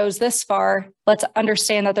road goes this far. Let's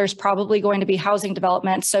understand that there's probably going to be housing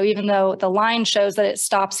development. So even though the line shows that it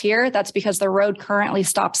stops here, that's because the road currently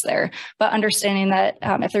stops there. But understanding that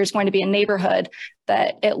if there's going to be a neighborhood,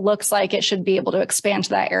 that it looks like it should be able to expand to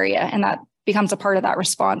that area. And that becomes a part of that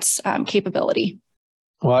response capability.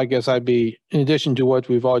 Well, I guess I'd be, in addition to what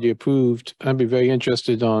we've already approved, I'd be very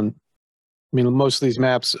interested on, I mean, most of these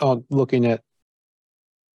maps are looking at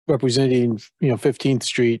representing, 15th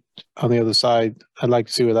Street on the other side. I'd like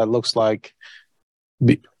to see what that looks like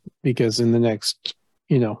because in the next,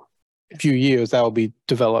 few years that will be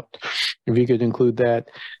developed. If you could include that.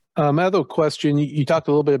 My other question, you talked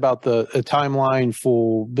a little bit about the timeline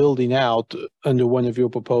for building out under one of your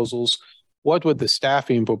proposals. What would the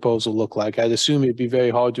staffing proposal look like? I'd assume it'd be very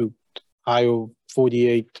hard to hire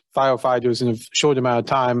 48 firefighters in a short amount of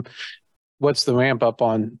time. What's the ramp up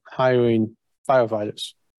on hiring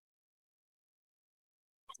firefighters?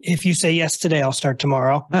 If you say yes today, I'll start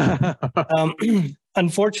tomorrow.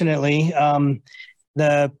 Unfortunately,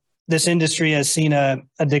 this industry has seen a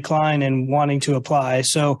decline in wanting to apply.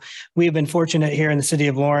 So we've been fortunate here in the city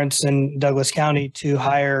of Lawrence and Douglas County to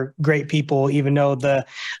hire great people, even though the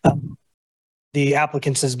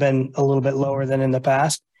applicants has been a little bit lower than in the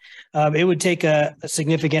past. It would take a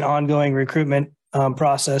significant ongoing recruitment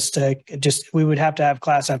process we would have to have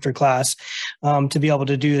class after class to be able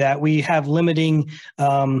to do that. We have limiting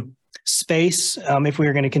space if we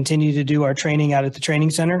were going to continue to do our training out at the training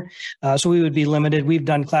center. So we would be limited. We've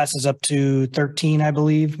done classes up to 13, I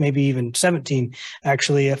believe, maybe even 17,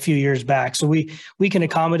 actually, a few years back. So we can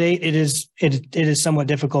accommodate. It is somewhat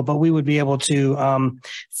difficult, but we would be able to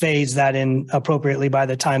phase that in appropriately by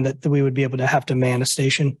the time that we would be able to have to man a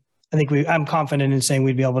station. I think I'm confident in saying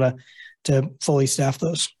we'd be able to fully staff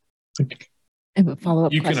those. And a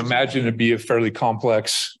follow-up You question. can imagine it'd be a fairly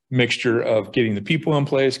complex mixture of getting the people in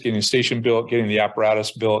place, getting the station built, getting the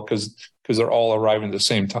apparatus built, because they're all arriving at the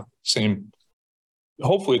same time,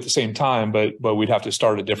 hopefully at the same time, but we'd have to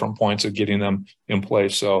start at different points of getting them in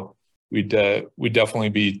place. So we'd definitely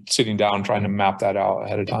be sitting down trying to map that out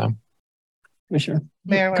ahead of time. Commissioner.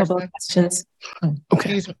 Mayor, A couple of questions. Okay.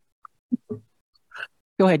 Excuse me.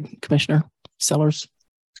 Go ahead, Commissioner Sellers.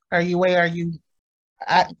 I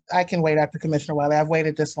can wait after Commissioner Wiley. I've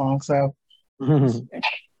waited this long, so.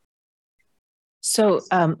 So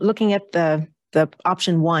looking at the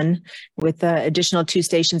option 1 with the additional 2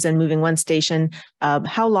 stations and moving 1 station,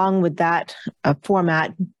 how long would that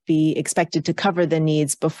format be expected to cover the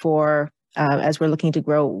needs before, as we're looking to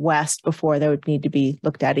grow west, before that would need to be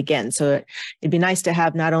looked at again? So it'd be nice to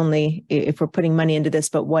have not only if we're putting money into this,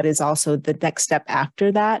 but what is also the next step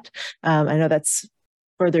after that? I know that's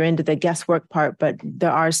further into the guesswork part, but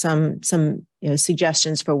there are some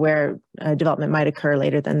suggestions for where development might occur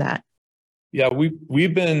later than that? Yeah,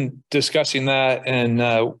 we've been discussing that, and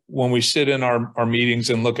when we sit in our meetings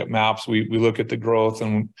and look at maps, we look at the growth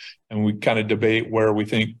and we kind of debate where we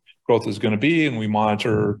think growth is going to be, and we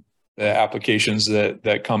monitor the applications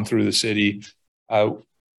that come through the city.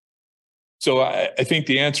 So I think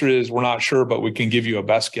the answer is we're not sure, but we can give you a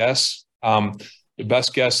best guess. The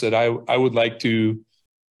best guess that I would like to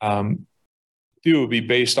do would be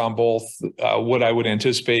based on both what I would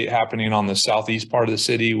anticipate happening on the southeast part of the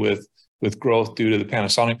city with growth due to the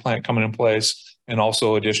Panasonic plant coming in place, and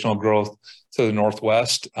also additional growth to the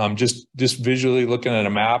northwest. Just visually looking at a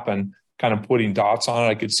map and kind of putting dots on it,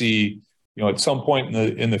 I could see, at some point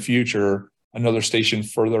in the future, another station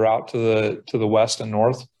further out to the west and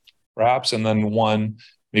north, perhaps, and then one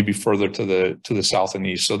maybe further to the south and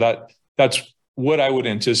east. So that's what I would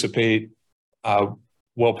anticipate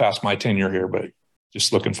well past my tenure here, but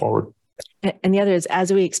just looking forward. And the other is,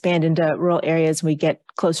 as we expand into rural areas, we get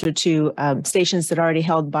closer to stations that are already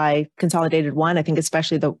held by Consolidated One. I think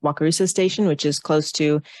especially the Wakarusa station, which is close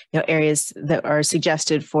to areas that are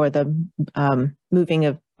suggested for the moving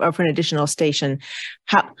of, or for an additional station.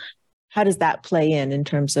 How does that play in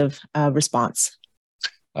terms of response?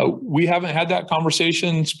 We haven't had that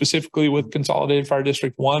conversation specifically with Consolidated Fire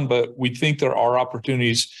District 1, but we think there are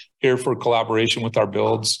opportunities here for collaboration with our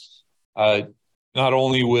builds, not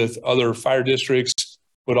only with other fire districts,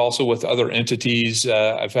 but also with other entities.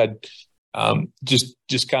 I've had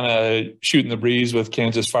just kind of shooting the breeze with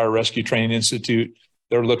Kansas Fire Rescue Training Institute.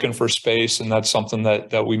 They're looking for space, and that's something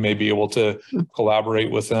that we may be able to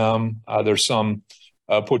collaborate with them. There's some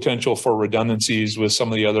potential for redundancies with some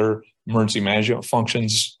of the other emergency management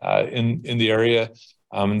functions in the area.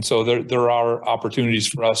 And so there are opportunities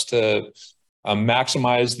for us to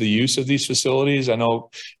maximize the use of these facilities. I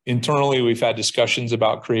know internally we've had discussions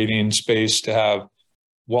about creating space to have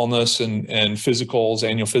wellness and physicals,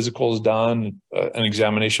 annual physicals done, an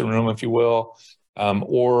examination room, if you will,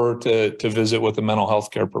 or to visit with a mental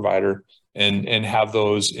health care provider and have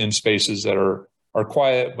those in spaces that are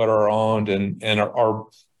quiet but are owned and are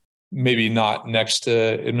maybe not next to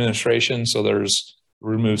administration. So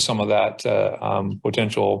remove some of that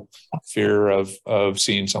potential fear of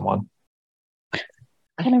seeing someone.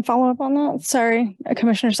 Can I follow up on that? Sorry,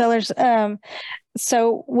 Commissioner Sellers.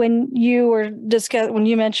 So when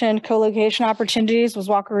you mentioned co-location opportunities, was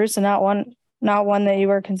Wakarusa not one that you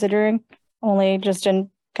were considering? Only just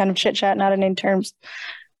in kind of chit chat, not in any terms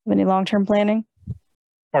of any long-term planning?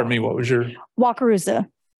 Pardon me, what was your? Wakarusa.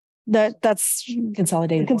 That's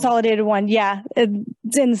Consolidated One. Yeah,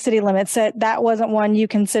 it's in the city limits. That wasn't one you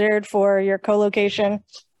considered for your co-location.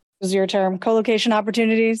 Was your term co-location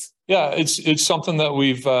opportunities? Yeah, it's something that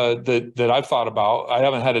we've that I've thought about. I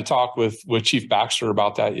haven't had a talk with Chief Baxter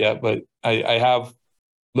about that yet, but I have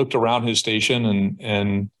looked around his station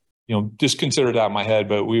and just considered that in my head.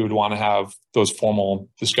 But we would want to have those formal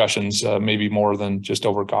discussions, maybe more than just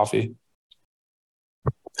over coffee.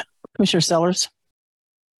 Commissioner Sellers.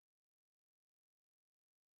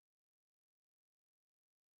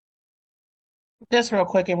 Just real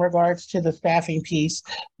quick in regards to the staffing piece,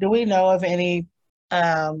 do we know of any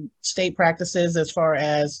state practices as far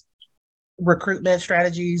as recruitment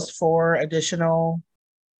strategies for additional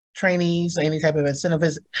trainees, any type of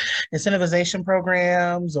incentivization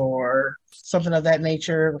programs or something of that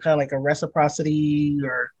nature, kind of like a reciprocity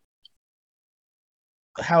or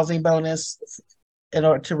housing bonus in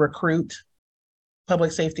order to recruit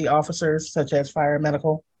public safety officers such as fire and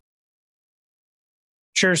medical?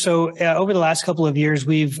 Sure. So over the last couple of years,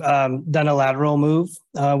 we've done a lateral move.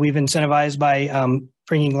 We've incentivized by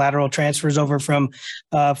bringing lateral transfers over from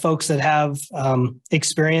folks that have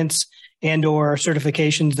experience and or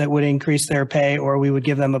certifications that would increase their pay, or we would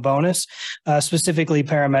give them a bonus. Specifically,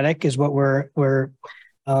 paramedic is what we're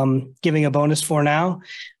giving a bonus for now.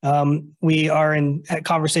 We are in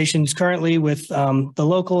conversations currently with the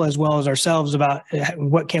local as well as ourselves about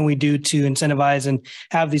what can we do to incentivize and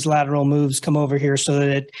have these lateral moves come over here so that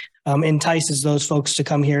it entices those folks to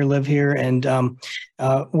come here, live here, and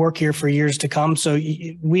work here for years to come. So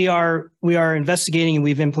we are investigating, and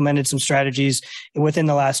we've implemented some strategies within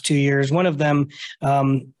the last 2 years. One of them,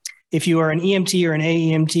 if you are an EMT or an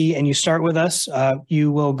AEMT and you start with us, you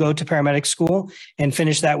will go to paramedic school and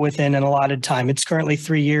finish that within an allotted time. It's currently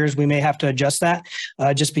 3 years. We may have to adjust that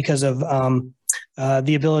just because of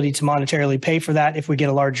the ability to monetarily pay for that if we get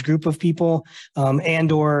a large group of people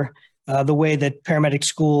and or the way that paramedic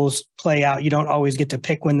schools play out, you don't always get to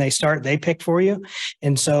pick when they start, they pick for you.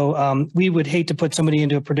 And so we would hate to put somebody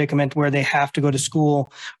into a predicament where they have to go to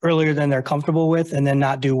school earlier than they're comfortable with and then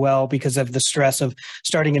not do well because of the stress of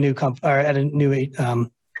starting a new at a new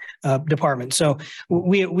department. So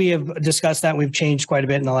we have discussed that. We've changed quite a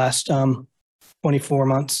bit in the last 24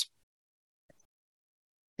 months.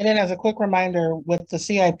 And then as a quick reminder, with the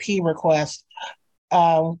CIP request,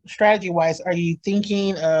 strategy-wise, are you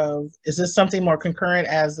thinking of, is this something more concurrent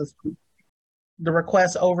as the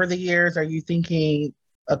requests over the years? Are you thinking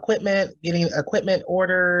equipment, getting equipment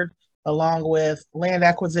ordered along with land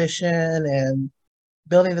acquisition and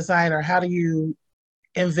building design, or how do you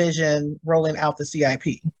envision rolling out the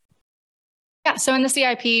CIP? Yeah, so in the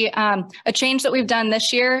CIP, a change that we've done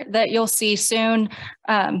this year that you'll see soon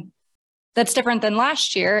that's different than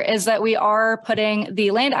last year is that we are putting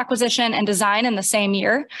the land acquisition and design in the same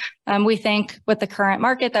year. We think with the current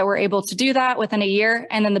market that we're able to do that within a year,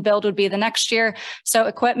 and then the build would be the next year. So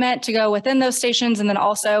equipment to go within those stations and then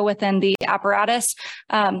also within the apparatus,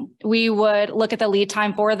 we would look at the lead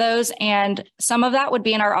time for those. And some of that would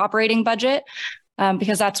be in our operating budget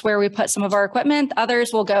because that's where we put some of our equipment.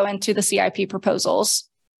 Others will go into the CIP proposals.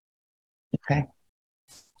 Okay.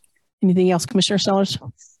 Anything else, Commissioner Sellers?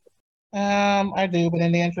 I do, but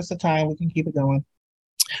in the interest of time, we can keep it going.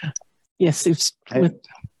 Yes, okay.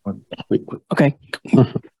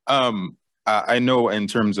 I know in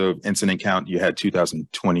terms of incident count, you had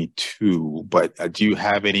 2022, but do you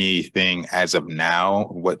have anything as of now?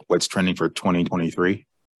 What's trending for 2023?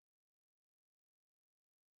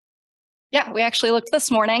 Yeah, we actually looked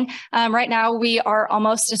this morning. Right now, we are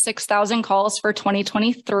almost to 6,000 calls for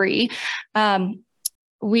 2023.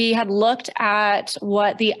 We had looked at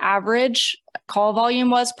what the average call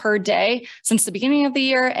volume was per day since the beginning of the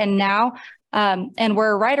year and now, and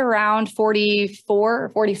we're right around 44 or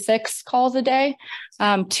 46 calls a day.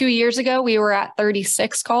 2 years ago, we were at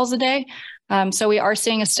 36 calls a day. So we are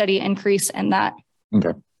seeing a steady increase in that.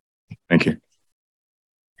 Okay, thank you.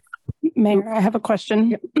 Mayor, I have a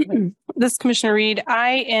question. This is Commissioner Reed.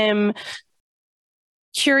 I am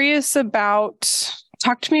curious about,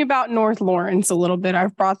 talk to me about North Lawrence a little bit.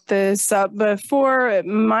 I've brought this up before. It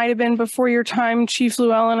might have been before your time, Chief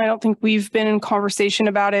Llewellyn. I don't think we've been in conversation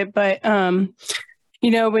about it, but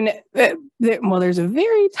you know, when well, there's a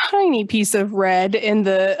very tiny piece of red in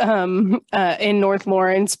the in North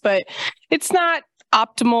Lawrence, but it's not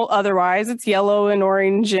optimal otherwise. It's yellow and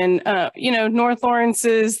orange, and you know, North Lawrence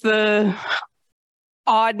is the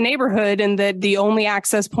odd neighborhood and that the only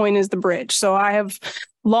access point is the bridge. So I have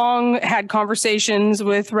long had conversations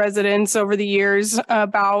with residents over the years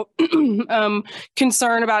about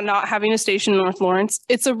concern about not having a station in North Lawrence.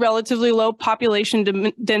 It's a relatively low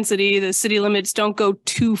population density. The city limits don't go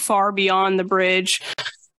too far beyond the bridge,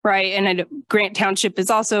 right? And Grant Township is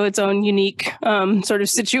also its own unique sort of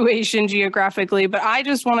situation geographically. But I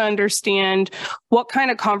just want to understand what kind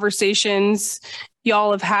of conversations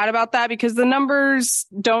y'all have had about that, because the numbers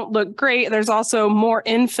don't look great. There's also more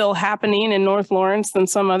infill happening in North Lawrence than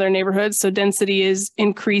some other neighborhoods. So density is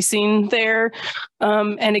increasing there.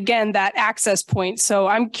 And again, that access point. So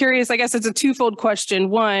I'm curious, I guess it's a twofold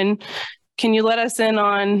question. One, can you let us in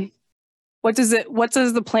on what does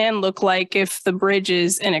the plan look like if the bridge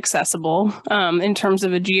is inaccessible in terms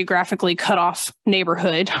of a geographically cut off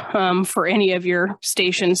neighborhood for any of your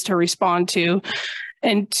stations to respond to?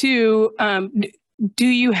 And two, do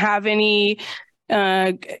you have any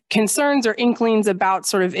concerns or inklings about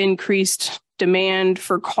sort of increased demand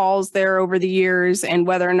for calls there over the years, and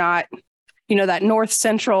whether or not, you know, that north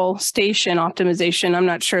central station optimization, I'm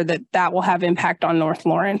not sure that that will have impact on North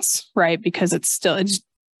Lawrence, right? Because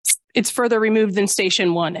it's further removed than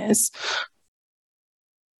Station 1 is.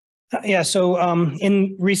 Yeah, so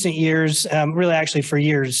in recent years, really actually for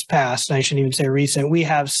years past, I shouldn't even say recent, we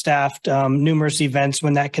have staffed numerous events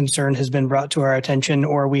when that concern has been brought to our attention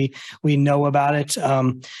or we know about it.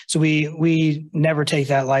 So we never take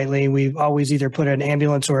that lightly. We've always either put an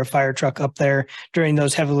ambulance or a fire truck up there during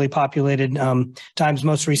those heavily populated times,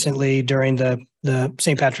 most recently during the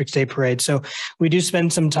St. Patrick's Day Parade. So we do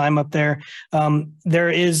spend some time up there. There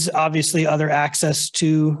is obviously other access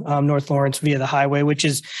to North Lawrence via the highway, which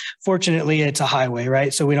is, fortunately, it's a highway,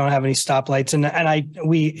 right? So we don't have any stoplights.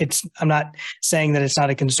 I'm not saying that it's not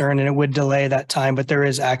a concern and it would delay that time, but there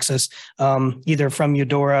is access either from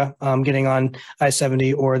Eudora getting on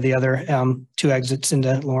I-70 or the other two exits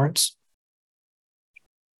into Lawrence.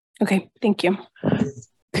 Okay, thank you.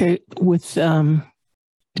 Okay, with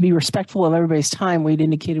to be respectful of everybody's time, we'd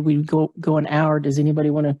indicated we'd go an hour. Does anybody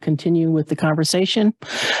want to continue with the conversation?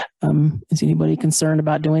 Is anybody concerned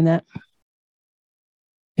about doing that?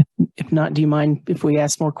 If not, do you mind if we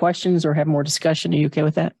ask more questions or have more discussion? Are you okay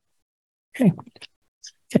with that? Okay.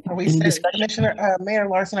 Are we Any setting, discussion? Commissioner, Mayor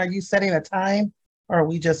Larson, are you setting a time, or are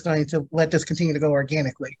we just going to let this continue to go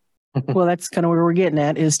organically? Well, that's kind of where we're getting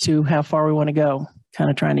at, is to how far we want to go, kind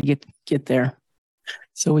of trying to get there.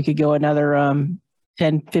 So we could go another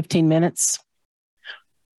 10, 15 minutes.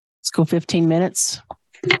 Let's go 15 minutes.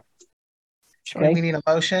 Do we need a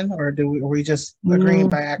motion, or are we just agreeing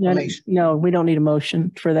by acclamation? No, we don't need a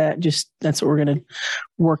motion for that. Just that's what we're going to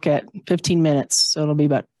work at. 15 minutes. So it'll be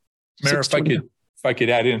about Mayor, if 6:20. I could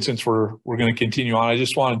add in, since we're going to continue on, I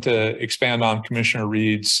just wanted to expand on Commissioner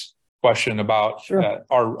Reed's question about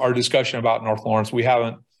our discussion about North Lawrence. We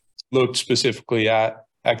haven't looked specifically at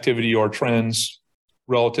activity or trends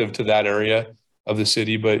relative to that area of the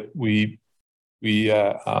city, but we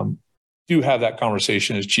do have that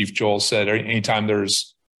conversation, as Chief Joel said. Anytime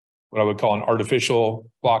there's what I would call an artificial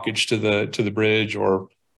blockage to the bridge or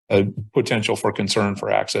a potential for concern for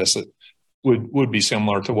access, it would be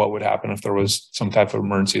similar to what would happen if there was some type of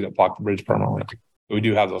emergency that blocked the bridge permanently. We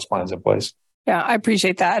do have those plans in place. Yeah, I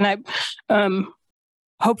appreciate that. And I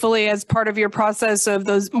hopefully, as part of your process of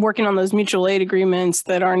those working on those mutual aid agreements,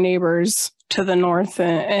 that our neighbors to the north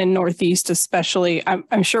and northeast especially,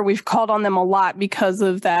 I'm sure we've called on them a lot because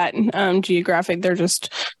of that geographic. They're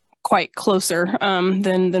just quite closer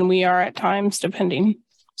than we are at times, depending.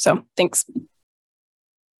 So thanks.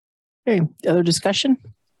 Okay, other discussion?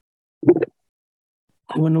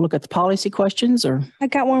 You want to look at the policy questions, or? I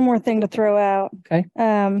got one more thing to throw out. Okay.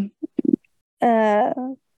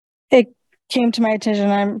 It came to my attention,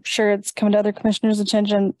 I'm sure it's come to other commissioners'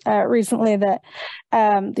 attention recently, that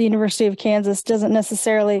the University of Kansas doesn't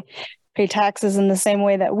necessarily pay taxes in the same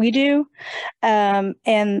way that we do. And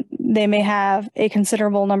they may have a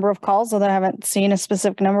considerable number of calls, although I haven't seen a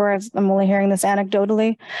specific number. I'm only hearing this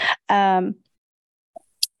anecdotally.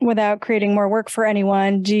 Without creating more work for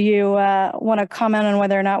anyone, do you want to comment on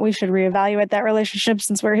whether or not we should reevaluate that relationship,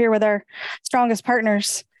 since we're here with our strongest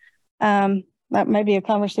partners? That might be a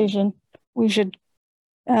conversation we should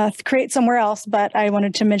create somewhere else, but I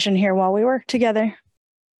wanted to mention here while we work together.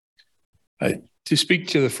 To speak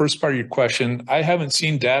to the first part of your question, I haven't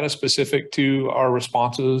seen data specific to our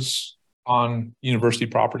responses on university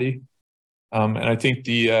property. And I think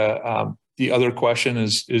the other question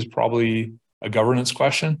is probably a governance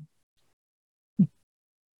question. The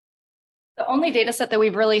only data set that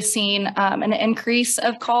we've really seen an increase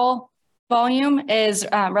of call volume is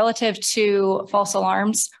relative to false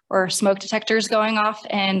alarms or smoke detectors going off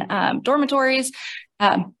in dormitories.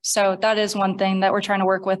 So that is one thing that we're trying to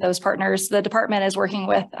work with those partners. The department is working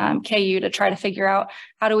with KU to try to figure out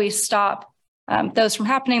how do we stop those from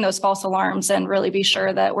happening, those false alarms, and really be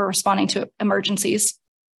sure that we're responding to emergencies.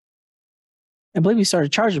 I believe we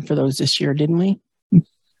started charging for those this year, didn't we?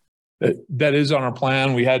 That is on our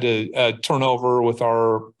plan. We had to turn over with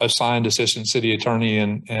our assigned assistant city attorney,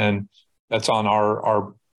 and that's on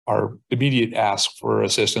our immediate ask for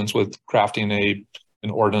assistance with crafting an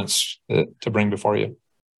ordinance to bring before you.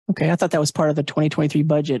 Okay, I thought that was part of the 2023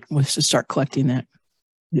 budget, was to start collecting that.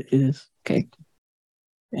 It is. Okay.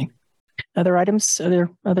 Other items,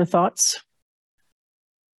 other thoughts?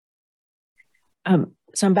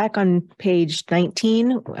 So I'm back on page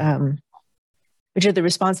 19, which are the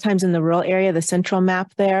response times in the rural area, the central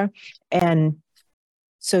map there. And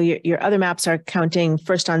so your other maps are counting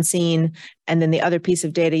first on scene, and then the other piece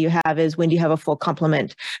of data you have is when do you have a full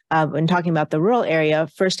complement. When talking about the rural area,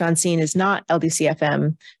 first on scene is not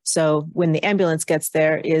LDCFM. So when the ambulance gets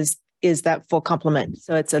there is that full complement.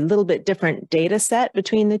 So it's a little bit different data set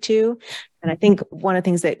between the two. And I think one of the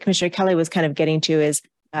things that Commissioner Kelly was kind of getting to is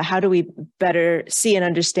how do we better see and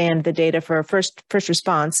understand the data for first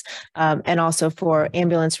response and also for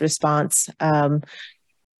ambulance response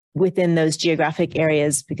within those geographic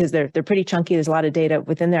areas, because they're pretty chunky. There's a lot of data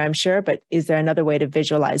within there, I'm sure, but is there another way to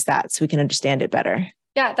visualize that so we can understand it better?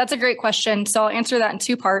 Yeah, that's a great question. So I'll answer that in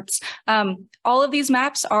two parts. All of these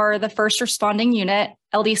maps are the first responding unit,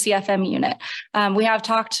 LDCFM unit. We have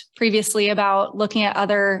talked previously about looking at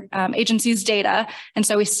other agencies' data, and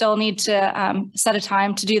so we still need to set a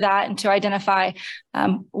time to do that and to identify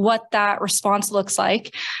what that response looks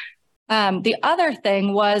like. The other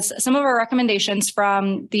thing was some of our recommendations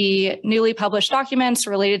from the newly published documents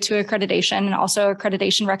related to accreditation, and also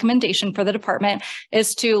accreditation recommendation for the department,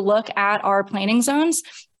 is to look at our planning zones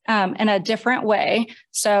in a different way.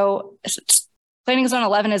 So Planning Zone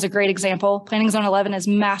 11 is a great example. Planning Zone 11 is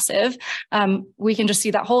massive. We can just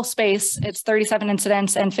see that whole space. It's 37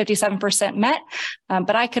 incidents and 57% met.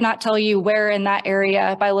 But I could not tell you where in that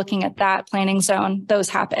area by looking at that planning zone those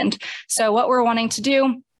happened. So what we're wanting to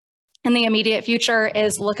do in the immediate future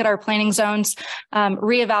is look at our planning zones,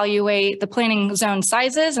 reevaluate the planning zone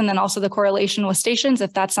sizes, and then also the correlation with stations,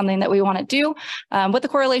 if that's something that we want to do with the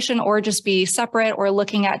correlation, or just be separate, or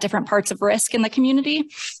looking at different parts of risk in the community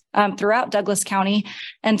throughout Douglas County.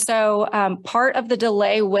 And so part of the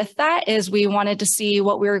delay with that is we wanted to see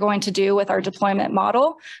what we were going to do with our deployment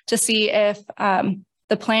model to see if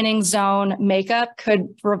the planning zone makeup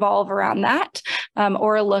could revolve around that,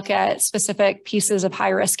 or look at specific pieces of high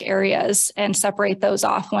risk areas and separate those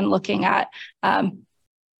off when looking at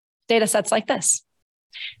data sets like this.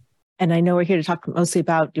 And I know we're here to talk mostly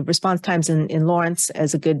about response times in Lawrence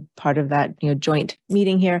as a good part of that joint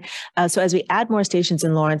meeting here. So as we add more stations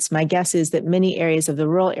in Lawrence, my guess is that many areas of the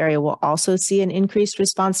rural area will also see an increased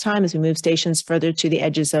response time as we move stations further to the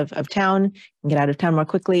edges of town and get out of town more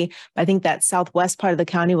quickly. I think that southwest part of the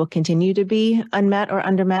county will continue to be unmet or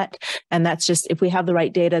undermet. And that's just, if we have the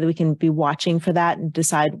right data, that we can be watching for that and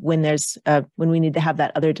decide when we need to have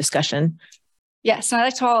that other discussion. Yes, and I'd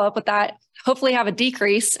like to follow up with that. Hopefully have a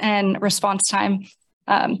decrease in response time.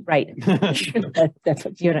 Right. That's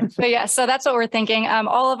what you're. But yeah, so that's what we're thinking.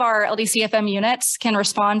 All of our LDCFM units can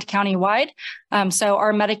respond countywide. So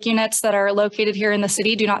our medic units that are located here in the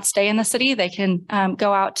city do not stay in the city. They can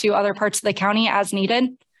go out to other parts of the county as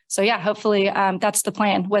needed. So yeah, hopefully that's the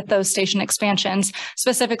plan with those station expansions.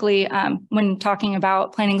 Specifically, when talking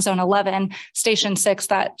about Planning Zone 11, Station 6,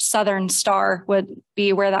 that southern star would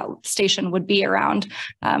be where that station would be around,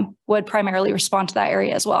 would primarily respond to that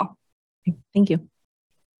area as well. Thank you.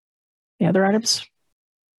 Any other items?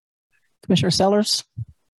 Commissioner Sellers?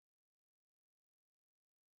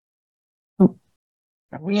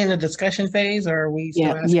 Are we in the discussion phase, or are we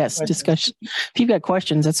still asking yes, questions? discussion. If you've got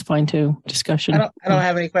questions, that's fine too. Discussion. I don't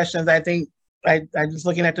have any questions. I think I just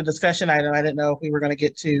looking at the discussion item. I didn't know if we were going to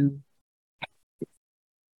get to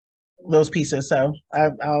those pieces, so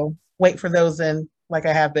I'll wait for those, and like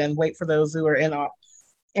I have been, wait for those who are in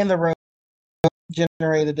the room to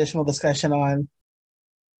generate additional discussion on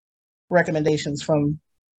recommendations from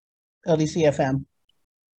LDCFM.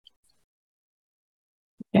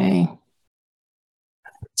 Okay.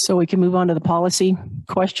 So we can move on to the policy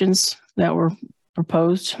questions that were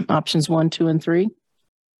proposed, options 1, 2, and 3.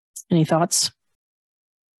 Any thoughts?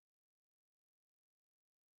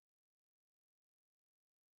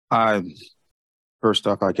 First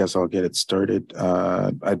off, I guess I'll get it started.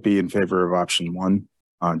 I'd be in favor of option 1,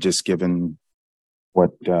 just given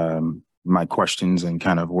what my questions and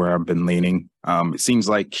kind of where I've been leaning. It seems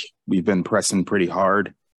like we've been pressing pretty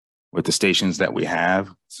hard with the stations that we have.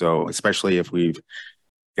 So especially if we've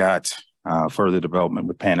got further development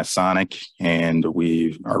with Panasonic and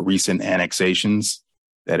our recent annexations,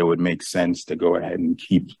 that it would make sense to go ahead and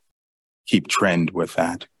keep trend with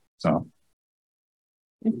that. So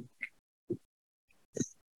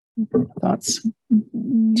Thoughts?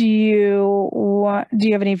 Do you want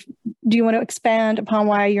to expand upon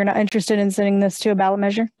why you're not interested in sending this to a ballot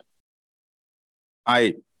measure?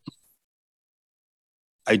 I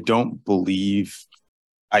don't believe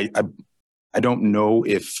I don't know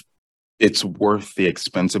if it's worth the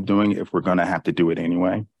expense of doing it if we're going to have to do it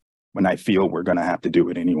anyway, when I feel we're going to have to do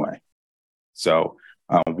it anyway. So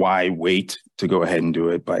why wait to go ahead and do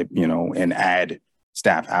it by, and add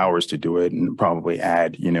staff hours to do it, and probably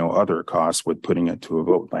add, other costs with putting it to a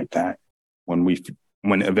vote like that when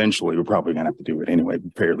eventually we're probably going to have to do it anyway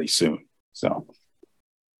fairly soon. So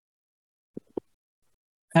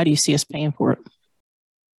How do you see us paying for it?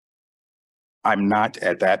 I'm not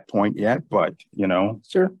at that point yet, but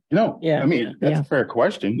Sure. I mean, that's a fair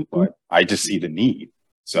question, but I just see the need.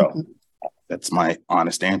 So that's my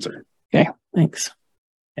honest answer. Okay, thanks.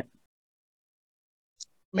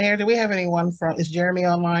 Mayor, do we have anyone is Jeremy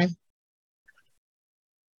online?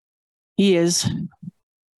 He is.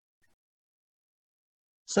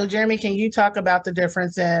 So Jeremy, can you talk about the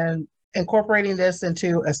difference in incorporating this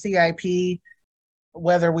into a CIP,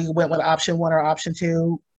 whether we went with option 1 or option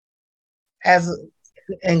 2,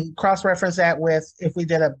 and cross-reference that with if we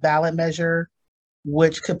did a ballot measure,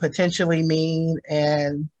 which could potentially mean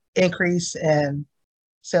an increase in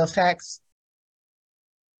sales tax?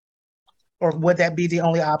 Or would that be the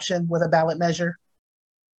only option with a ballot measure?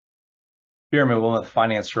 Jeremy Wilmot,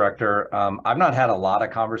 Finance Director. I've not had a lot of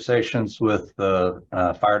conversations with the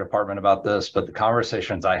fire department about this, but the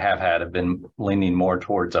conversations I have had have been leaning more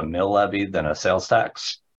towards a mill levy than a sales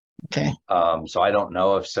tax. Okay. So I don't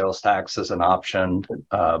know if sales tax is an option.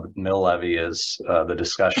 Mill levy is the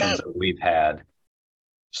discussions that we've had.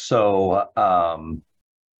 So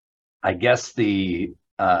I guess the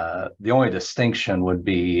only distinction would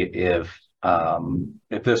be if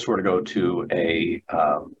this were to go to a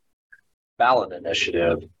ballot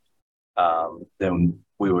initiative, then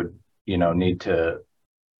we would, need to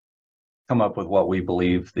come up with what we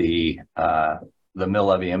believe the mill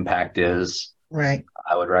levy impact is. Right.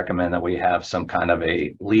 I would recommend that we have some kind of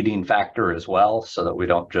a leading factor as well, so that we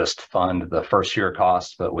don't just fund the first year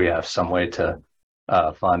cost, but we have some way to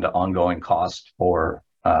fund ongoing cost for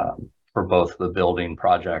both the building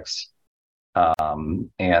projects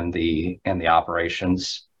and the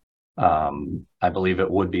operations. I believe it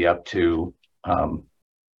would be up to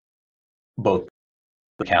both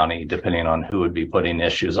the county, depending on who would be putting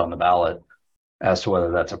issues on the ballot, as to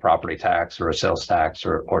whether that's a property tax or a sales tax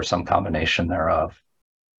or some combination thereof.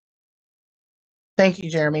 Thank you,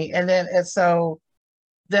 Jeremy. And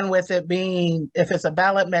then with it being, if it's a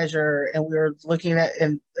ballot measure and we're looking at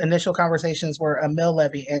in initial conversations were a mill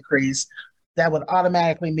levy increase, that would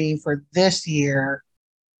automatically mean for this year,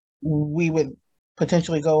 we would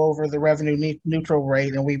potentially go over the revenue neutral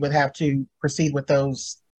rate, and we would have to proceed with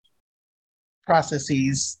those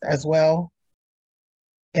processes as well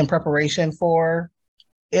in preparation for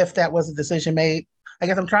if that was a decision made. I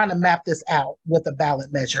guess I'm trying to map this out with a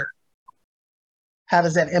ballot measure. How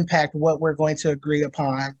does that impact what we're going to agree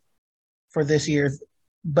upon for this year's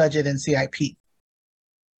budget and CIP?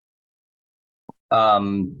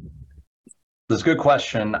 That's a good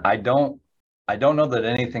question. I don't know that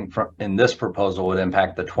anything in this proposal would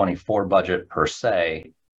impact the 24 budget per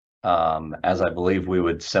se, as I believe we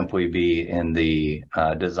would simply be in the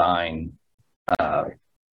design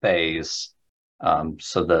phase.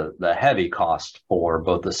 So the heavy cost for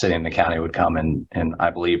both the city and the county would come in I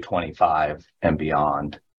believe 25 and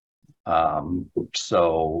beyond.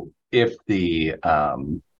 So if the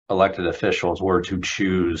elected officials were to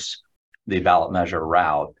choose the ballot measure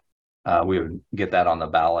route, we would get that on the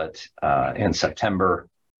ballot in September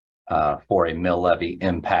for a mill levy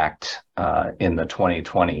impact in the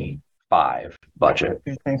 2025 budget.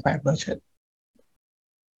 2025 budget.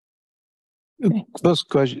 Close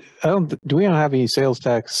question. Do we don't have any sales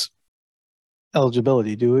tax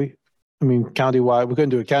eligibility, do we? I mean, countywide, we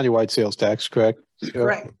couldn't do a countywide sales tax, correct?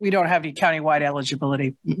 Right. We don't have any countywide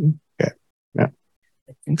eligibility. Okay. Yeah.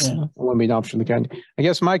 I think so. It wouldn't be an option to the county. I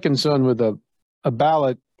guess my concern with a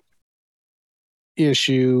ballot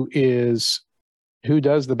issue is who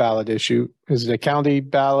does the ballot issue? Is it a county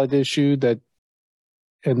ballot issue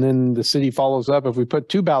and then the city follows up? If we put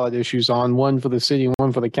two ballot issues on, one for the city and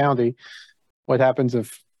one for the county, what happens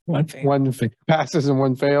if one passes and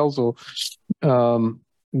one fails? Or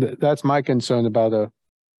that's my concern about a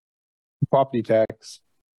property tax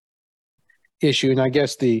issue. And I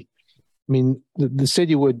guess the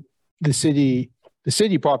city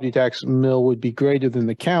property tax mill would be greater than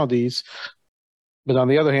the county's. But on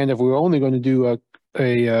the other hand, if we were only going to do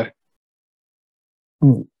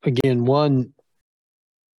one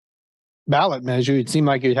ballot measure, it seemed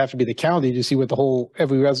like it would have to be the county to see what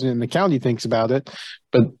every resident in the county thinks about it.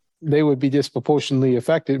 But they would be disproportionately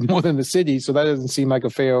affected more than the city. So that doesn't seem like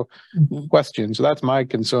a fair question. So that's my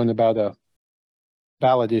concern about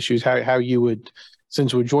ballot issues. How you would,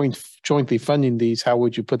 since we're jointly funding these, how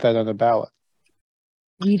would you put that on a ballot?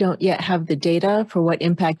 We don't yet have the data for what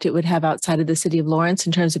impact it would have outside of the city of Lawrence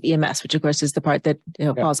in terms of EMS, which of course is the part that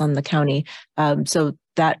falls on the county. So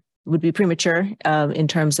that would be premature in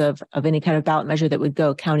terms of any kind of ballot measure that would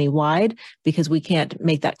go county-wide, because we can't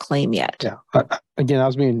make that claim yet. Yeah. Again, I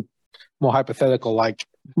was being more hypothetical, like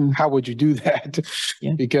how would you do that?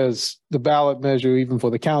 Yeah. Because the ballot measure, even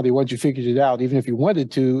for the county, once you figured it out, even if you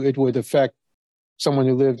wanted to, it would affect someone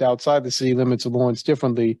who lived outside the city limits of Lawrence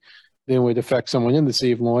differently than it would affect someone in the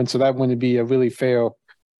city of Lawrence. So that wouldn't be a really fair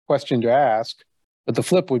question to ask, but the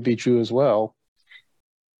flip would be true as well.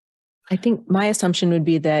 I think my assumption would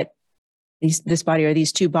be that this body or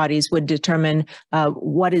these two bodies would determine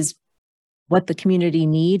what the community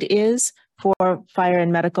need is for fire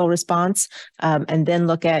and medical response, and then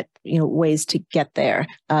look at ways to get there.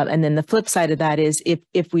 And then the flip side of that is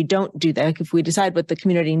if we don't do that, if we decide what the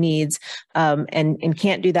community needs and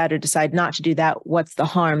can't do that or decide not to do that, what's the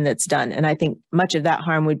harm that's done? And I think much of that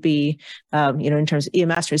harm would be, in terms of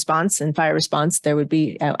EMS response and fire response, there would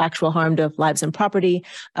be actual harm to lives and property,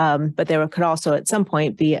 but there could also at some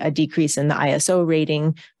point be a decrease in the ISO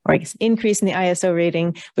rating, or I guess increase in the ISO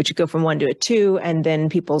rating, which would go from 1 to a 2, and then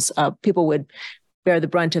people would bear the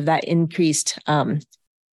brunt of that increased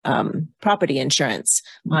property insurance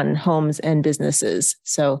on homes and businesses.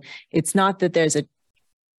 So it's not that there's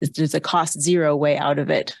a cost zero way out of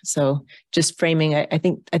it. So just framing, I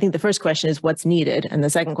think the first question is what's needed, and the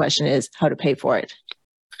second question is how to pay for it.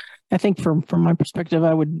 I think from my perspective,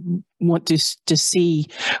 I would want to see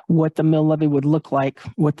what the mill levy would look like,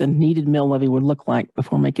 what the needed mill levy would look like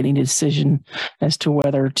before making any decision as to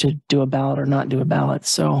whether to do a ballot or not do a ballot.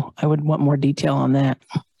 So I would want more detail on that.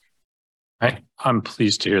 I'm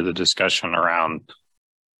pleased to hear the discussion around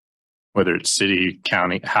whether it's city,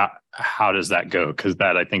 county, how does that go? Because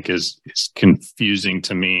that I think is confusing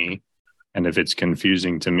to me. And if it's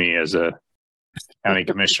confusing to me as a county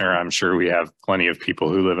commissioner, I'm sure we have plenty of people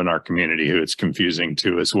who live in our community who it's confusing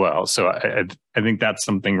to as well. So I think that's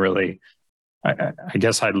something really, I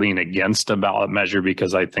guess I'd lean against a ballot measure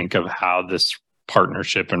because I think of how this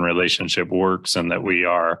partnership and relationship works and that we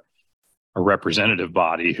are a representative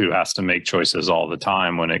body who has to make choices all the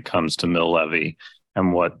time when it comes to mill levy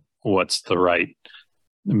and what's the right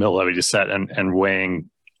mill levy to set and weighing,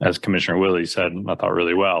 as Commissioner Willie said, I thought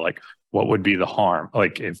really well, like what would be the harm?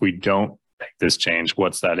 Like if we don't make this change,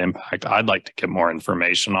 what's that impact? I'd like to get more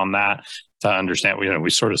information on that to understand. We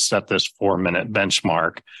sort of set this 4-minute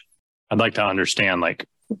benchmark. I'd like to understand, like,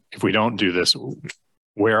 if we don't do this,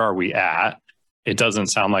 where are we at? It doesn't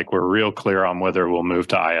sound like we're real clear on whether we'll move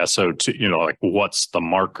to ISO 2, like what's the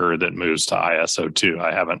marker that moves to ISO 2?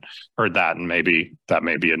 I haven't heard that, and maybe that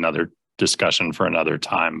may be another discussion for another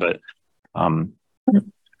time. But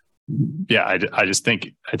yeah, I just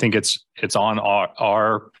think it's on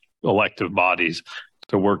our elective bodies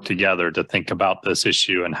to work together to think about this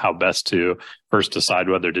issue and how best to first decide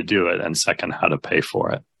whether to do it and second how to pay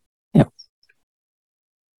for it. Yep.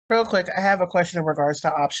 Real quick, I have a question in regards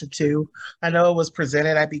to option 2. I know it was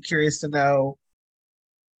presented. I'd be curious to know,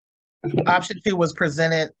 option 2 was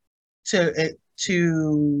presented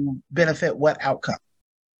to benefit what outcome?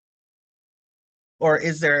 Or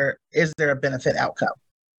is there a benefit outcome?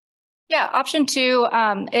 Yeah, option 2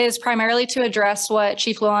 is primarily to address what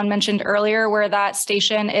Chief Llewellyn mentioned earlier, where that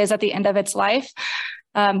station is at the end of its life.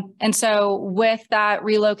 And so with that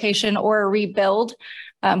relocation or rebuild,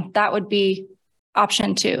 that would be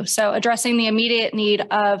option 2. So addressing the immediate need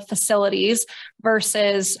of facilities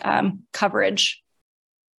versus coverage.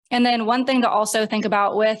 And then one thing to also think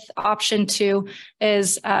about with option 2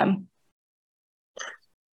 is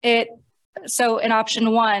so in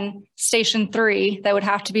option 1, station 3 that would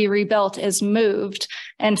have to be rebuilt is moved,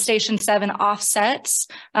 and station 7 offsets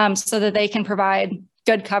so that they can provide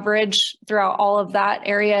good coverage throughout all of that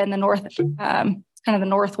area in the north, kind of the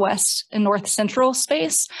northwest and north central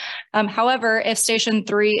space. However, if station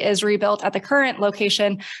 3 is rebuilt at the current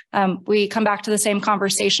location, we come back to the same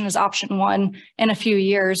conversation as option 1 in a few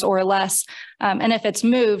years or less. And if it's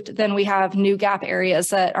moved, then we have new gap areas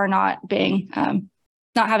that are not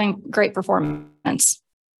having great performance.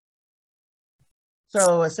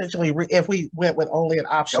 So essentially, if we went with only an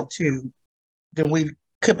option 2, then we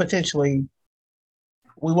could potentially,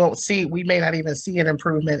 we may not even see an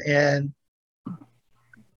improvement in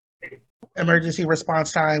emergency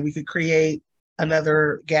response time. We could create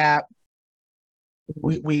another gap.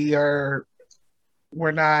 We're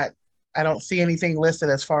not, I don't see anything listed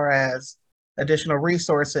as far as additional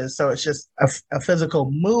resources. So it's just a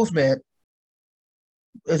physical movement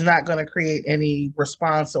is not going to create any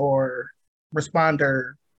response or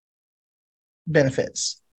responder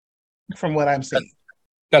benefits from what I'm seeing.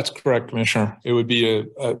 That's correct, Commissioner. It would be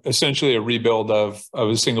essentially a rebuild of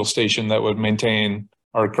a single station that would maintain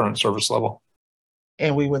our current service level.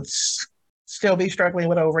 And we would still be struggling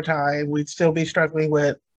with overtime. We'd still be struggling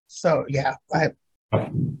with, so yeah, I'm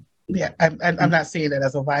not seeing it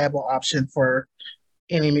as a viable option for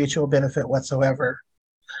any mutual benefit whatsoever.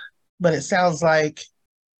 But it sounds like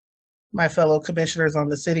my fellow commissioners on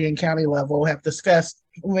the city and county level have discussed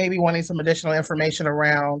maybe wanting some additional information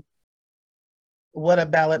around what a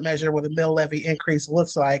ballot measure with a mill levy increase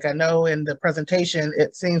looks like. I know in the presentation,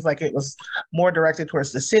 it seems like it was more directed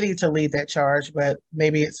towards the city to lead that charge, but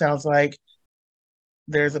maybe it sounds like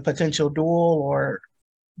there's a potential dual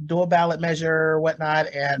ballot measure or whatnot.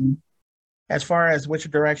 And as far as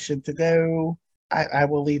which direction to go, I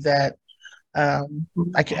will leave that. I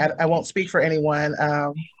won't speak for anyone.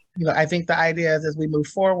 I think the idea is as we move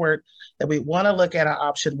forward that we want to look at an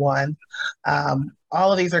option 1.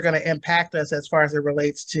 All of these are going to impact us as far as it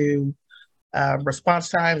relates to response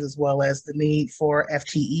times as well as the need for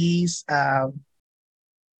FTEs.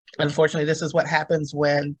 Unfortunately, this is what happens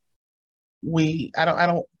when I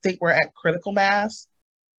don't think we're at critical mass,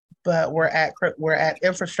 but we're at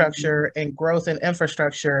infrastructure and growth in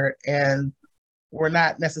infrastructure, and we're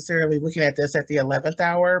not necessarily looking at this at the 11th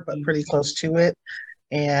hour, but pretty close to it.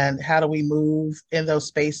 And how do we move in those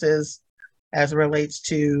spaces as it relates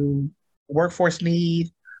to workforce need,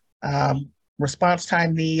 response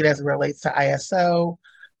time need as it relates to ISO,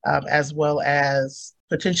 as well as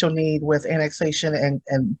potential need with annexation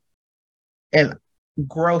and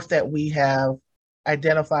growth that we have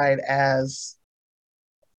identified as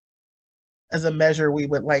a measure we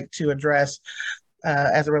would like to address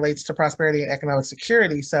as it relates to prosperity and economic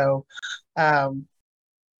security. So, I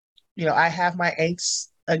have my angst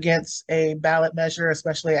against a ballot measure,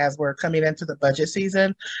 especially as we're coming into the budget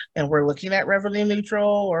season and we're looking at revenue neutral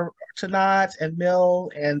or to not and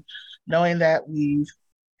mill, and knowing that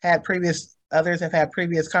others have had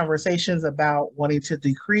previous conversations about wanting to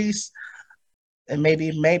decrease and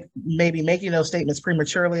maybe making those statements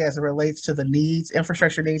prematurely as it relates to the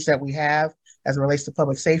infrastructure needs that we have as it relates to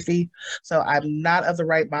public safety. So I'm not of the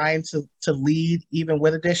right mind to lead even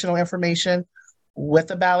with additional information with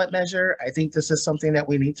the ballot measure. I think this is something that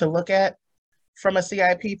we need to look at from a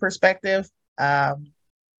CIP perspective.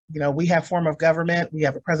 We have form of government, we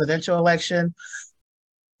have a presidential election.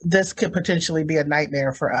 This could potentially be a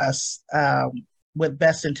nightmare for us with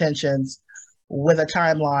best intentions, with a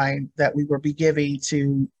timeline that we would be giving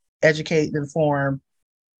to educate and inform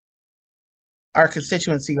our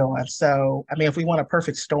constituency on. So, if we want a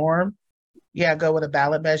perfect storm, go with a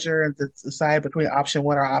ballot measure and decide between option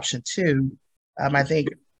 1 or option 2. I think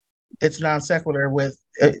it's non sequitur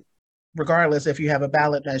regardless if you have a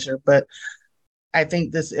ballot measure. But I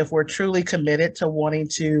think if we're truly committed to wanting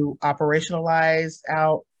to operationalize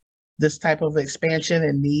out this type of expansion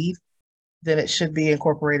and need, then it should be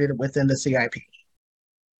incorporated within the CIP.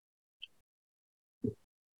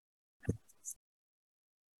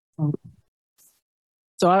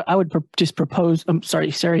 So I would just propose, I'm sorry,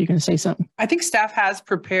 Sarah, you're going to say something? I think staff has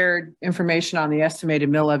prepared information on the estimated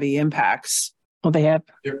mill levy impacts. Oh, they have?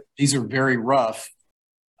 These are very rough.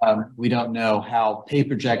 We don't know how pay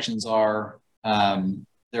projections are.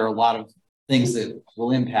 There are a lot of things that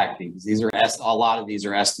will impact these. A lot of these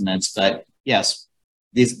are estimates, but yes,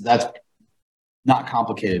 that's not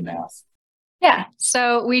complicated math. Yeah,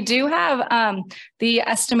 so we do have the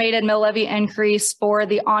estimated mill levy increase for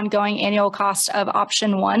the ongoing annual cost of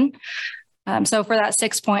option 1. So for that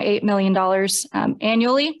 $6.8 million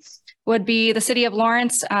annually would be the city of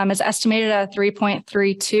Lawrence is estimated at a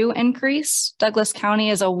 3.32 increase. Douglas County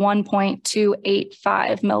is a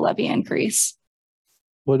 1.285 mill levy increase.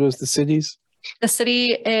 What was the city's? The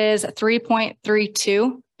city is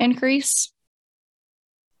 3.32 increase.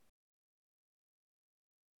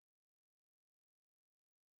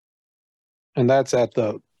 And that's at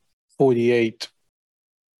the 48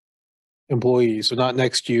 employees. So not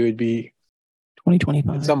next year, it'd be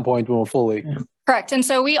 2025. At some point when we're fully. Yeah. Correct. And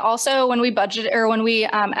so we also, when we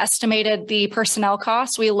estimated the personnel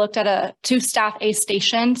costs, we looked at to staff a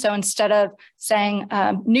station. So instead of saying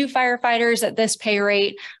new firefighters at this pay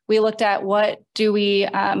rate, we looked at what do we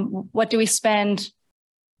spend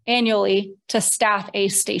annually to staff a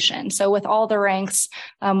station. So with all the ranks,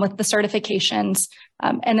 with the certifications,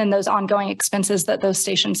 and then those ongoing expenses that those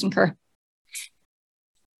stations incur.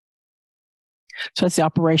 So that's the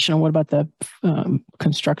operational. What about the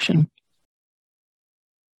construction?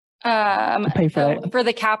 Pay for that? For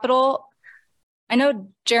the capital, I know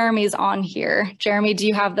Jeremy's on here. Jeremy, do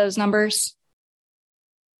you have those numbers?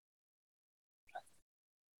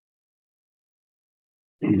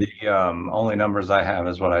 The only numbers I have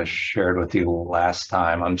is what I shared with you last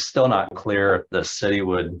time. I'm still not clear if the city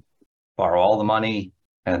would borrow all the money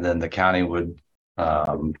and then the county would,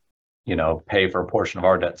 pay for a portion of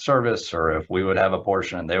our debt service, or if we would have a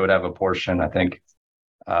portion and they would have a portion. I think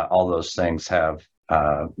all those things have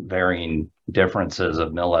varying differences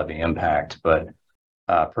of mill levy impact, but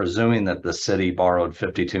presuming that the city borrowed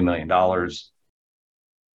 $52 million,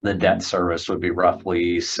 the debt service would be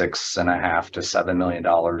roughly $6.5 to $7 million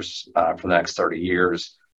for the next 30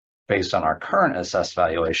 years. Based on our current assessed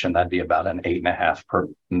valuation, that'd be about an 8.5 per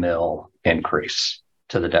mil increase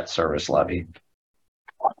to the debt service levy.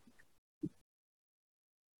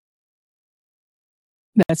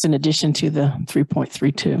 That's in addition to the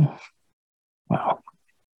 3.32. Wow.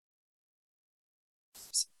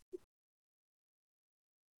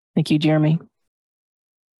 Thank you, Jeremy.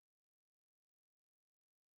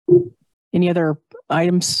 Any other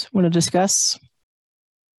items want to discuss?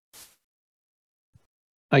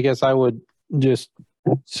 I guess I would just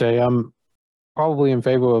say I'm probably in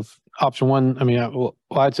favor of option 1. I mean,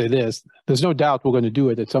 I'd say this. There's no doubt we're going to do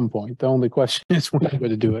it at some point. The only question is when we're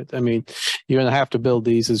going to do it. I mean, you're going to have to build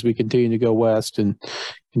these as we continue to go west and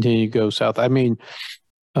continue to go south. I mean,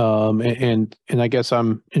 and I guess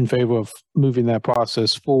I'm in favor of moving that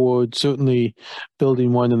process forward. Certainly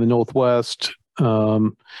building one in the Northwest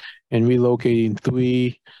and relocating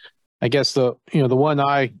 3. I guess the one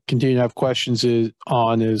I continue to have questions is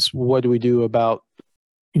what do we do about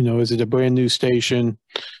is it a brand new station,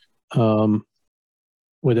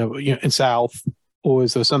 whatever, in South, or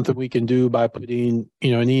is there something we can do by putting,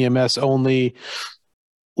 an EMS only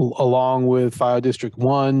along with Fire District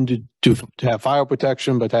 1 to have fire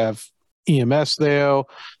protection, but have EMS there?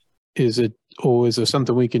 Is there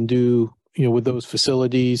something we can do, with those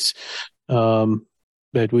facilities,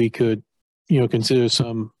 that we could, consider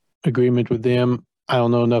some agreement with them? I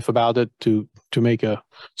don't know enough about it to make a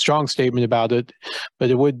strong statement about it,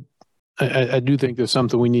 but I do think there's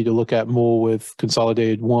something we need to look at more with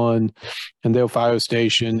Consolidated 1 and their fire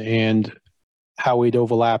station and how we'd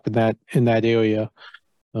overlap in that area.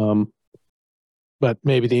 But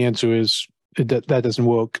maybe the answer is that doesn't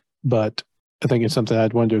work, but I think it's something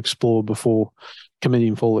I'd want to explore before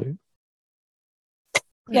committing fully.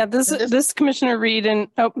 Yeah, this Commissioner Reed and,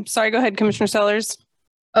 sorry, go ahead, Commissioner Sellers.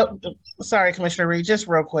 Oh, sorry, Commissioner Reed, just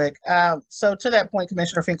real quick. So to that point,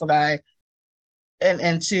 Commissioner Finkeldye,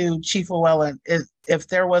 and to Chief Llewellyn, if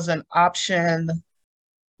there was an option,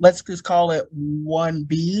 let's just call it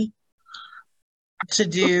 1B, to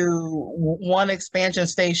do one expansion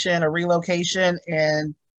station, a relocation,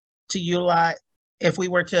 and to utilize, if we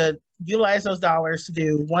were to utilize those dollars to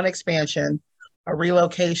do one expansion, a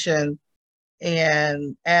relocation,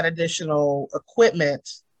 and add additional equipment,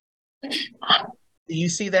 do you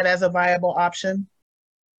see that as a viable option?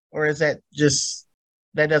 Or is that just,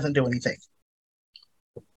 that doesn't do anything?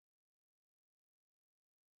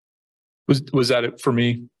 Was that it for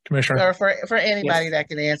me, Commissioner? Or for anybody that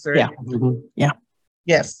can answer Yeah. it? Mm-hmm. Yeah.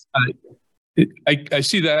 Yes. I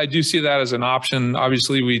see that. I do see that as an option.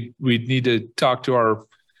 Obviously, we need to talk to our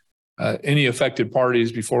any affected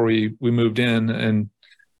parties before we moved in, and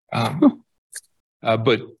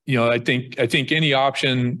but I think any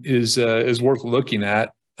option is worth looking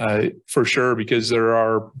at for sure, because there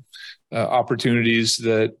are opportunities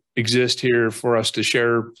that exist here for us to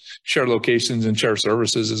share locations and share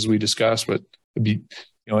services as we discussed. But it'd be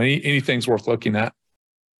anything's worth looking at.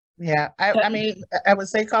 Yeah, I mean, I would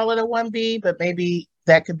say call it a 1B, but maybe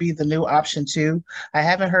that could be the new option 2. I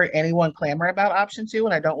haven't heard anyone clamor about option 2,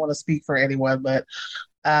 and I don't want to speak for anyone, but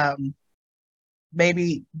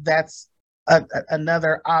maybe that's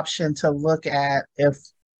another option to look at if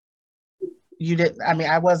you didn't. I mean,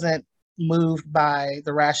 I wasn't moved by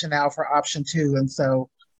the rationale for option 2, and so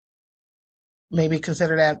maybe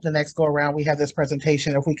consider that the next go around we have this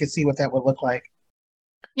presentation, if we could see what that would look like.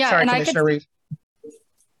 Yeah, sorry, and Commissioner Reed.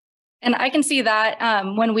 And I can see that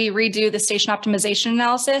when we redo the station optimization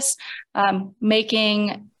analysis,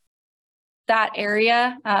 making that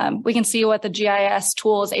area, we can see what the GIS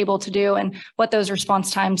tool is able to do and what those response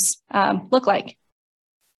times look like.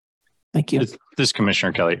 Thank you. This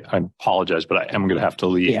Commissioner Kelly, I apologize, but I am going to have to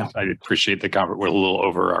leave. Yeah. I appreciate the comment. We're a little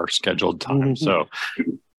over our scheduled time, so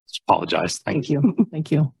apologize. Thank you.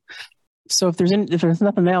 Thank you. So if there's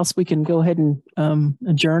nothing else, we can go ahead and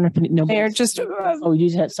adjourn. If nobody. Mayor, just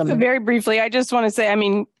you had something. Very briefly, I just want to say, I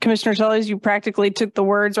mean, Commissioner Sellers, you practically took the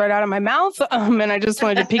words right out of my mouth, and I just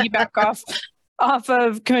wanted to piggyback off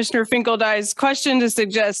of Commissioner Finkeldye's question to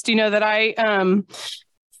suggest, that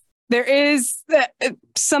there is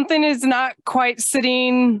something is not quite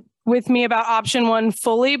sitting with me about option 1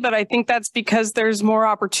 fully, but I think that's because there's more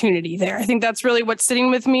opportunity there. I think that's really what's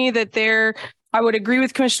sitting with me, that I would agree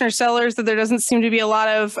with Commissioner Sellers that there doesn't seem to be a lot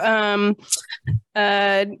of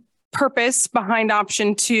purpose behind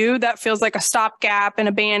option 2. That feels like a stopgap and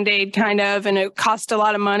a Band-Aid kind of, and it costs a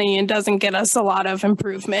lot of money and doesn't get us a lot of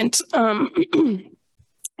improvement.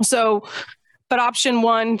 But option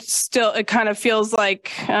 1 still, it kind of feels like,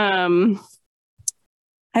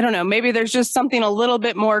 I don't know, maybe there's just something a little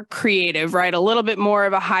bit more creative, right? A little bit more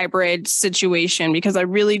of a hybrid situation, because I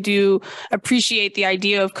really do appreciate the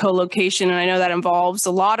idea of co-location. And I know that involves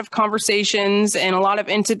a lot of conversations and a lot of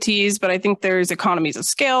entities, but I think there's economies of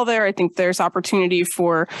scale there. I think there's opportunity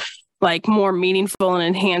for like more meaningful and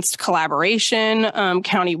enhanced collaboration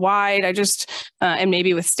countywide. And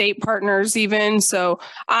maybe with state partners even. So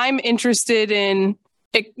I'm interested in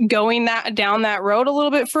going down that road a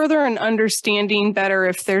little bit further and understanding better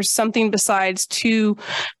if there's something besides 2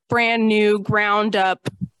 brand new ground up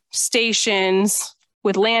stations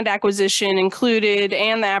with land acquisition included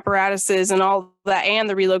and the apparatuses and all that and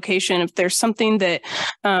the relocation. If there's something that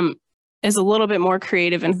is a little bit more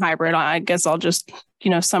creative and hybrid, I guess I'll just,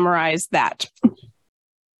 summarize that.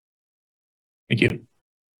 Thank you.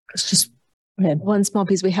 One small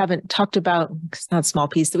piece we haven't talked about, it's not small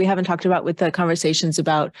piece, that we haven't talked about with the conversations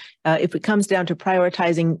about if it comes down to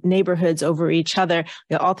prioritizing neighborhoods over each other,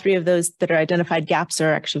 all three of those that are identified gaps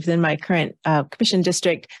are actually within my current commission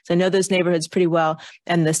district. So I know those neighborhoods pretty well.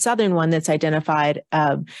 And the southern one that's identified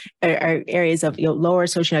are areas of lower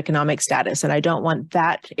socioeconomic status. And I don't want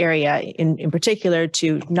that area in particular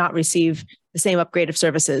to not receive the same upgrade of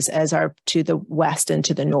services as are to the west and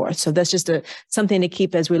to the north. So that's just something to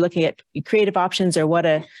keep as we're looking at creative options or what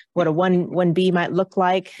a 1B might look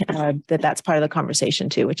like, that's part of the conversation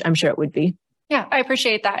too, which I'm sure it would be. Yeah, I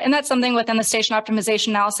appreciate that. And that's something within the station optimization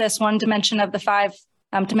analysis. One dimension of the 5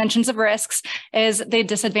 dimensions of risks is the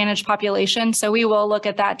disadvantaged population. So we will look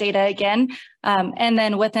at that data again. And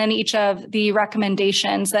then within each of the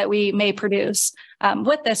recommendations that we may produce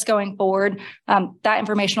with this going forward, that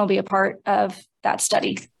information will be a part of that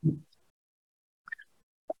study.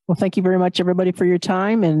 Well, thank you very much, everybody, for your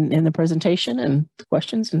time and the presentation and the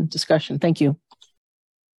questions and discussion. Thank you.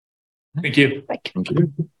 Thank you. Thank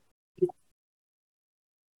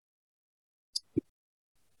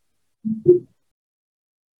you.